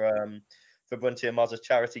for Bunty and Moz's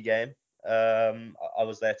charity game? I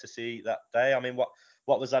was there to see that day. I mean,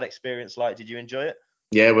 what was that experience like? Did you enjoy it?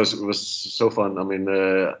 Yeah, it was so fun. I mean,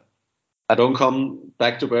 I don't come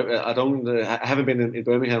back to Birmingham. I haven't been in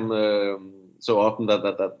Birmingham so often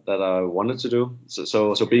that I wanted to do.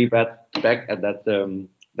 So being back at that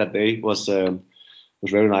day was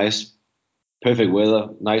very nice. Perfect weather,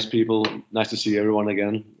 nice people, nice to see everyone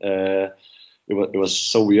again. It was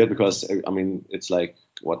so weird because I mean it's like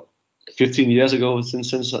 15 years ago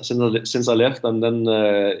since I left, and then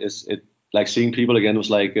it like seeing people again was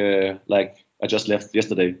like I just left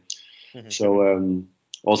yesterday. Mm-hmm. So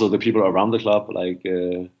also the people around the club, like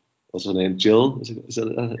also named Jill.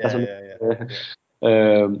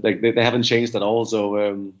 Like they haven't changed at all. So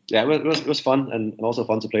it was fun and also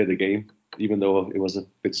fun to play the game, even though it was a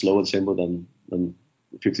bit slower and simple than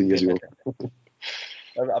 15 years ago.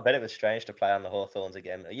 I bet it was strange to play on the Hawthorns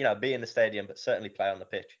again. You know, be in the stadium, but certainly play on the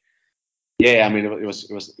pitch. Yeah, I mean it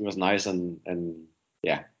was nice and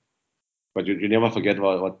yeah, but you never forget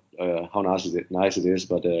what how nice it is.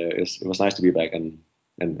 But it was nice to be back and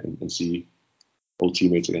see old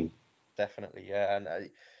teammates again. Definitely, yeah. And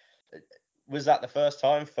was that the first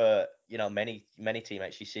time for many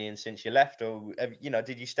teammates you've seen since you left, or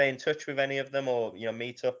did you stay in touch with any of them, or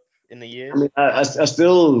meet up in the years? I mean, I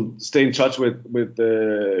still stay in touch with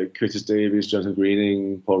Curtis Davies, Jonathan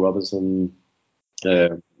Greening, Paul Robinson,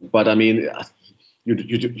 but I mean,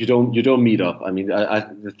 you don't meet up. I mean,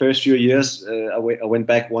 the first few years I went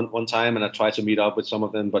back one time and I tried to meet up with some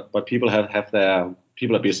of them, but people are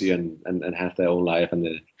busy and have their own life,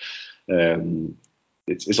 and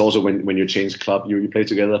it's also when you change club, you play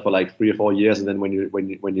together for like 3 or 4 years, and then when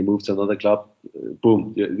you move to another club,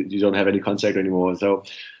 boom, you don't have any contact anymore. So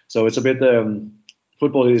it's a bit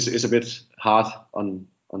football is a bit hard on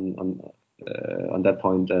that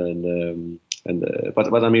point,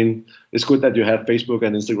 but I mean it's good that you have Facebook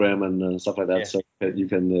and Instagram and stuff like that, so that you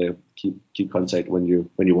can keep contact when you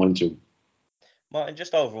want to. Martin,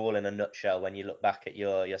 just overall in a nutshell, when you look back at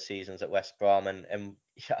your seasons at West Brom, and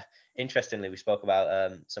interestingly, we spoke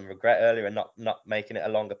about some regret earlier and not making it a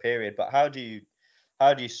longer period, but how do you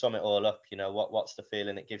sum it all up? What's the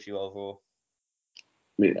feeling it gives you overall?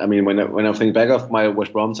 I mean, when I think back of my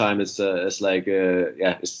West Brom time, it's like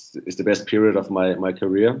it's the best period of my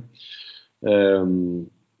career.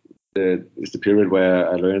 It's the period where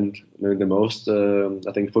I learned the most.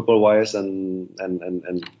 I think football wise, and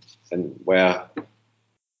where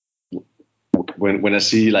when I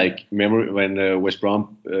see like memory when West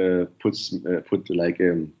Brom put like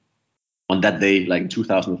on that day, like in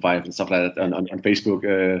 2005 and stuff like that on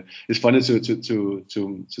Facebook. It's funny to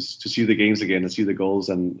see the games again and see the goals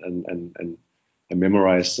and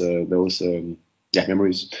memorize those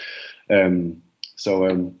memories.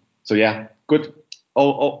 So yeah, good.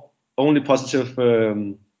 Only positive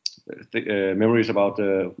memories about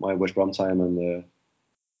my West Brom time, and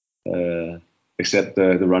except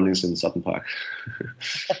the runnings in Sutton Park.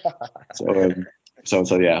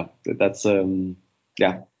 So yeah, that's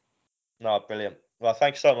yeah. No, brilliant. Well,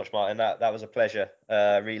 thanks so much, Martin. That was a pleasure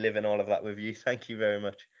reliving all of that with you. Thank you very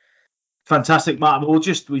much. Fantastic, Martin.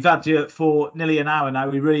 We've had you for nearly an hour now.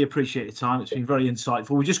 We really appreciate your time. It's been very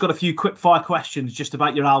insightful. We've just got a few quick fire questions just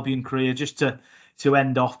about your Albion career, just to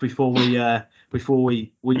end off before we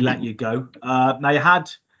let you go. Now, you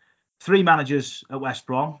had 3 managers at West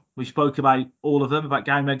Brom. We spoke about all of them, about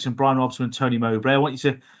Gary Megson, Brian Robson and Tony Mowbray. I want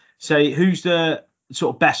you to say who's the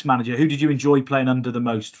sort of best manager? Who did you enjoy playing under the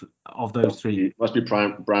most of those three? It must be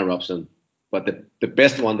Brian Robson. But the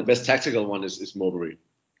best one, the best tactical one is Mowbray.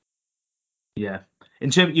 Yeah. In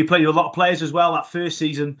terms, you played with a lot of players as well that first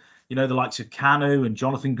season. You know, the likes of Cano and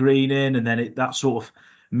Jonathan Greening, and then that sort of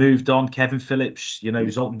moved on. Kevin Phillips, you know,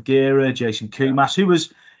 Zoltan Gera, Jason Kumas. Who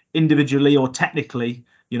was individually or technically,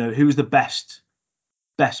 you know, who was the best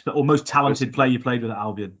or most talented player you played with at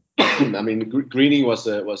Albion? I mean, Greening was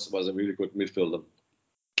a really good midfielder.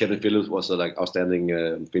 Kevin Phillips was a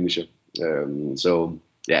outstanding finisher. So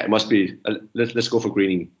yeah, it must be. Let's go for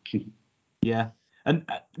Greening. Yeah. And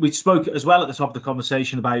we spoke as well at the top of the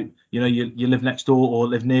conversation about, you know, you live next door or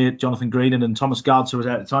live near Jonathan Greening and Thomas Gardser was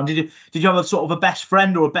there at the time. Did you have a sort of a best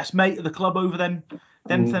friend or a best mate at the club over them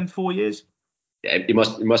 4 years? Yeah, it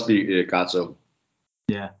must be Gardser.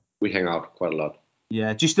 Yeah. We hang out quite a lot.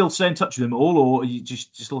 Yeah. Do you still stay in touch with him all, or you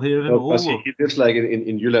just still hear of him all? He lives like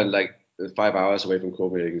in Jylland, like 5 hours away from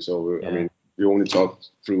Copenhagen. So I mean, we only talk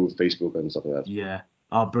through Facebook and stuff like that. Yeah.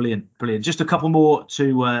 Oh, brilliant. Just a couple more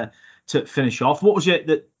to finish off. What was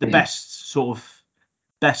the best sort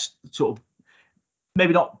of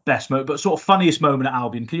maybe not best moment, but sort of funniest moment at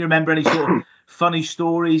Albion? Can you remember any sort of funny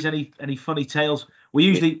stories, any funny tales? We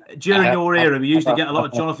usually during your era we usually get a lot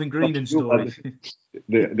of Jonathan Greening stories.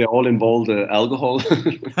 They all involved alcohol.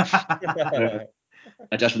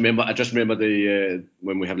 I just remember the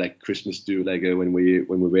when we have like Christmas do, like when we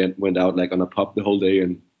went out like on a pub the whole day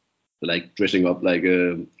and like dressing up like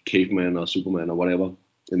a caveman or Superman or whatever,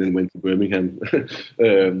 and then went to Birmingham. Was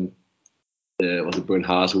it Bern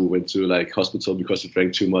Haas who went to like hospital because he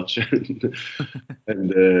drank too much,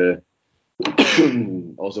 and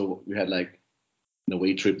also we had like an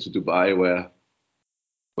away trip to Dubai where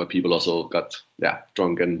people also got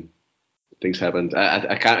drunk and things happened.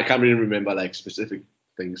 I can't really remember like specific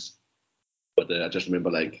things, but I just remember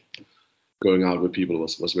like going out with people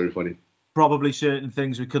was very funny. Probably certain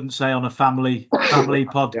things we couldn't say on a family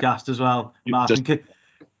podcast as well. Martin, can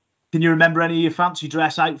you remember any of your fancy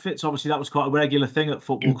dress outfits? Obviously, that was quite a regular thing at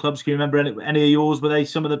football clubs. Can you remember any of yours? Were they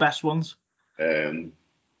some of the best ones?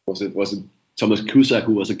 Was it Thomas Cusack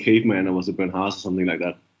who was a caveman, or was it Ben Haas or something like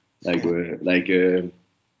that?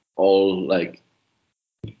 All like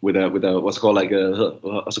with a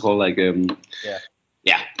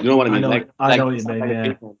you know what I mean? I know what you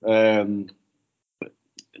mean.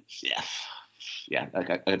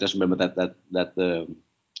 I just remember that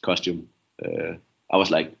costume. I was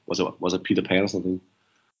like, was it Peter Pan or something?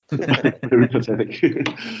 Very pathetic.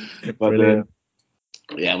 But it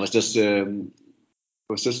was just a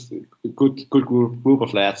good group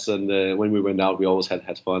of lads, and when we went out, we always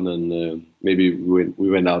had fun, and maybe we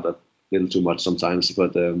went out a little too much sometimes,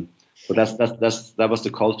 but that was the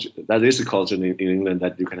culture. That is the culture in England,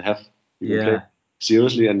 that you can play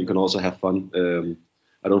seriously and you can also have fun.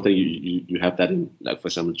 I don't think you have that in, like, for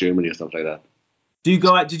example, Germany or stuff like that.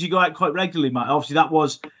 Did you go out quite regularly, Matt? Obviously, that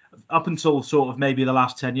was up until sort of maybe the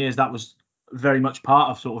last 10 years. That was very much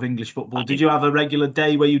part of sort of English football. Did you have a regular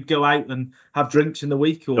day where you'd go out and have drinks in the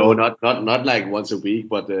week? Or? No, not like once a week,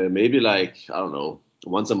 but maybe like, I don't know,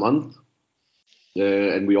 once a month.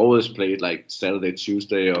 And we always played like Saturday,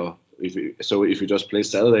 Tuesday, or if you just play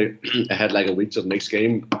Saturday, I had like a week to the next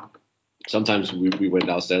game. Sometimes we went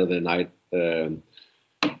out Saturday night.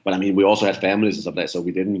 But I mean, we also had families and stuff like that, so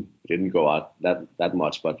we didn't go out that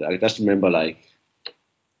much. But I just remember like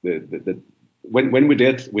when we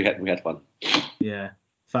did, we had fun. Yeah,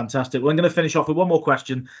 fantastic. Well, I'm going to finish off with one more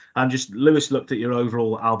question. Just Lewis looked at your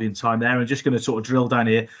overall Albion time there, and just going to sort of drill down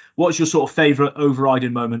here. What's your sort of favourite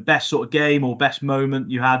overriding moment, best sort of game or best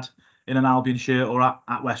moment you had in an Albion shirt or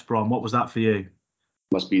at West Brom? What was that for you?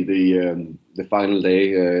 Must be the final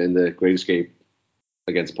day in the Great Escape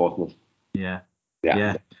against Portsmouth. Yeah.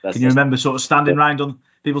 Can you remember sort of standing around on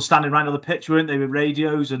the pitch, weren't they, with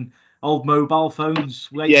radios and old mobile phones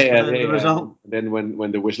waiting for the result? And then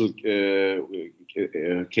when the whistle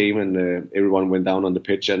came and everyone went down on the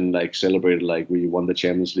pitch and like celebrated like we won the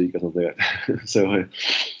Champions League or something. So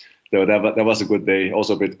that was a good day.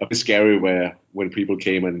 Also a bit scary when people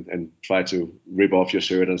came and tried to rip off your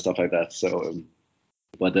shirt and stuff like that. So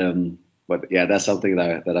but yeah, that's something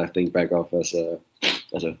that I think back of as a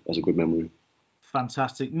good memory.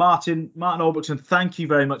 Fantastic. Martin Albrechtsen, thank you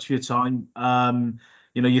very much for your time.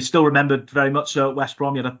 You're still remembered very much so at West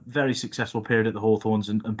Brom. You had a very successful period at the Hawthorns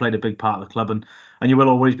and played a big part of the club, and you will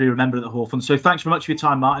always be remembered at the Hawthorns. So thanks very much for your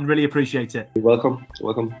time, Martin. Really appreciate it. You're welcome.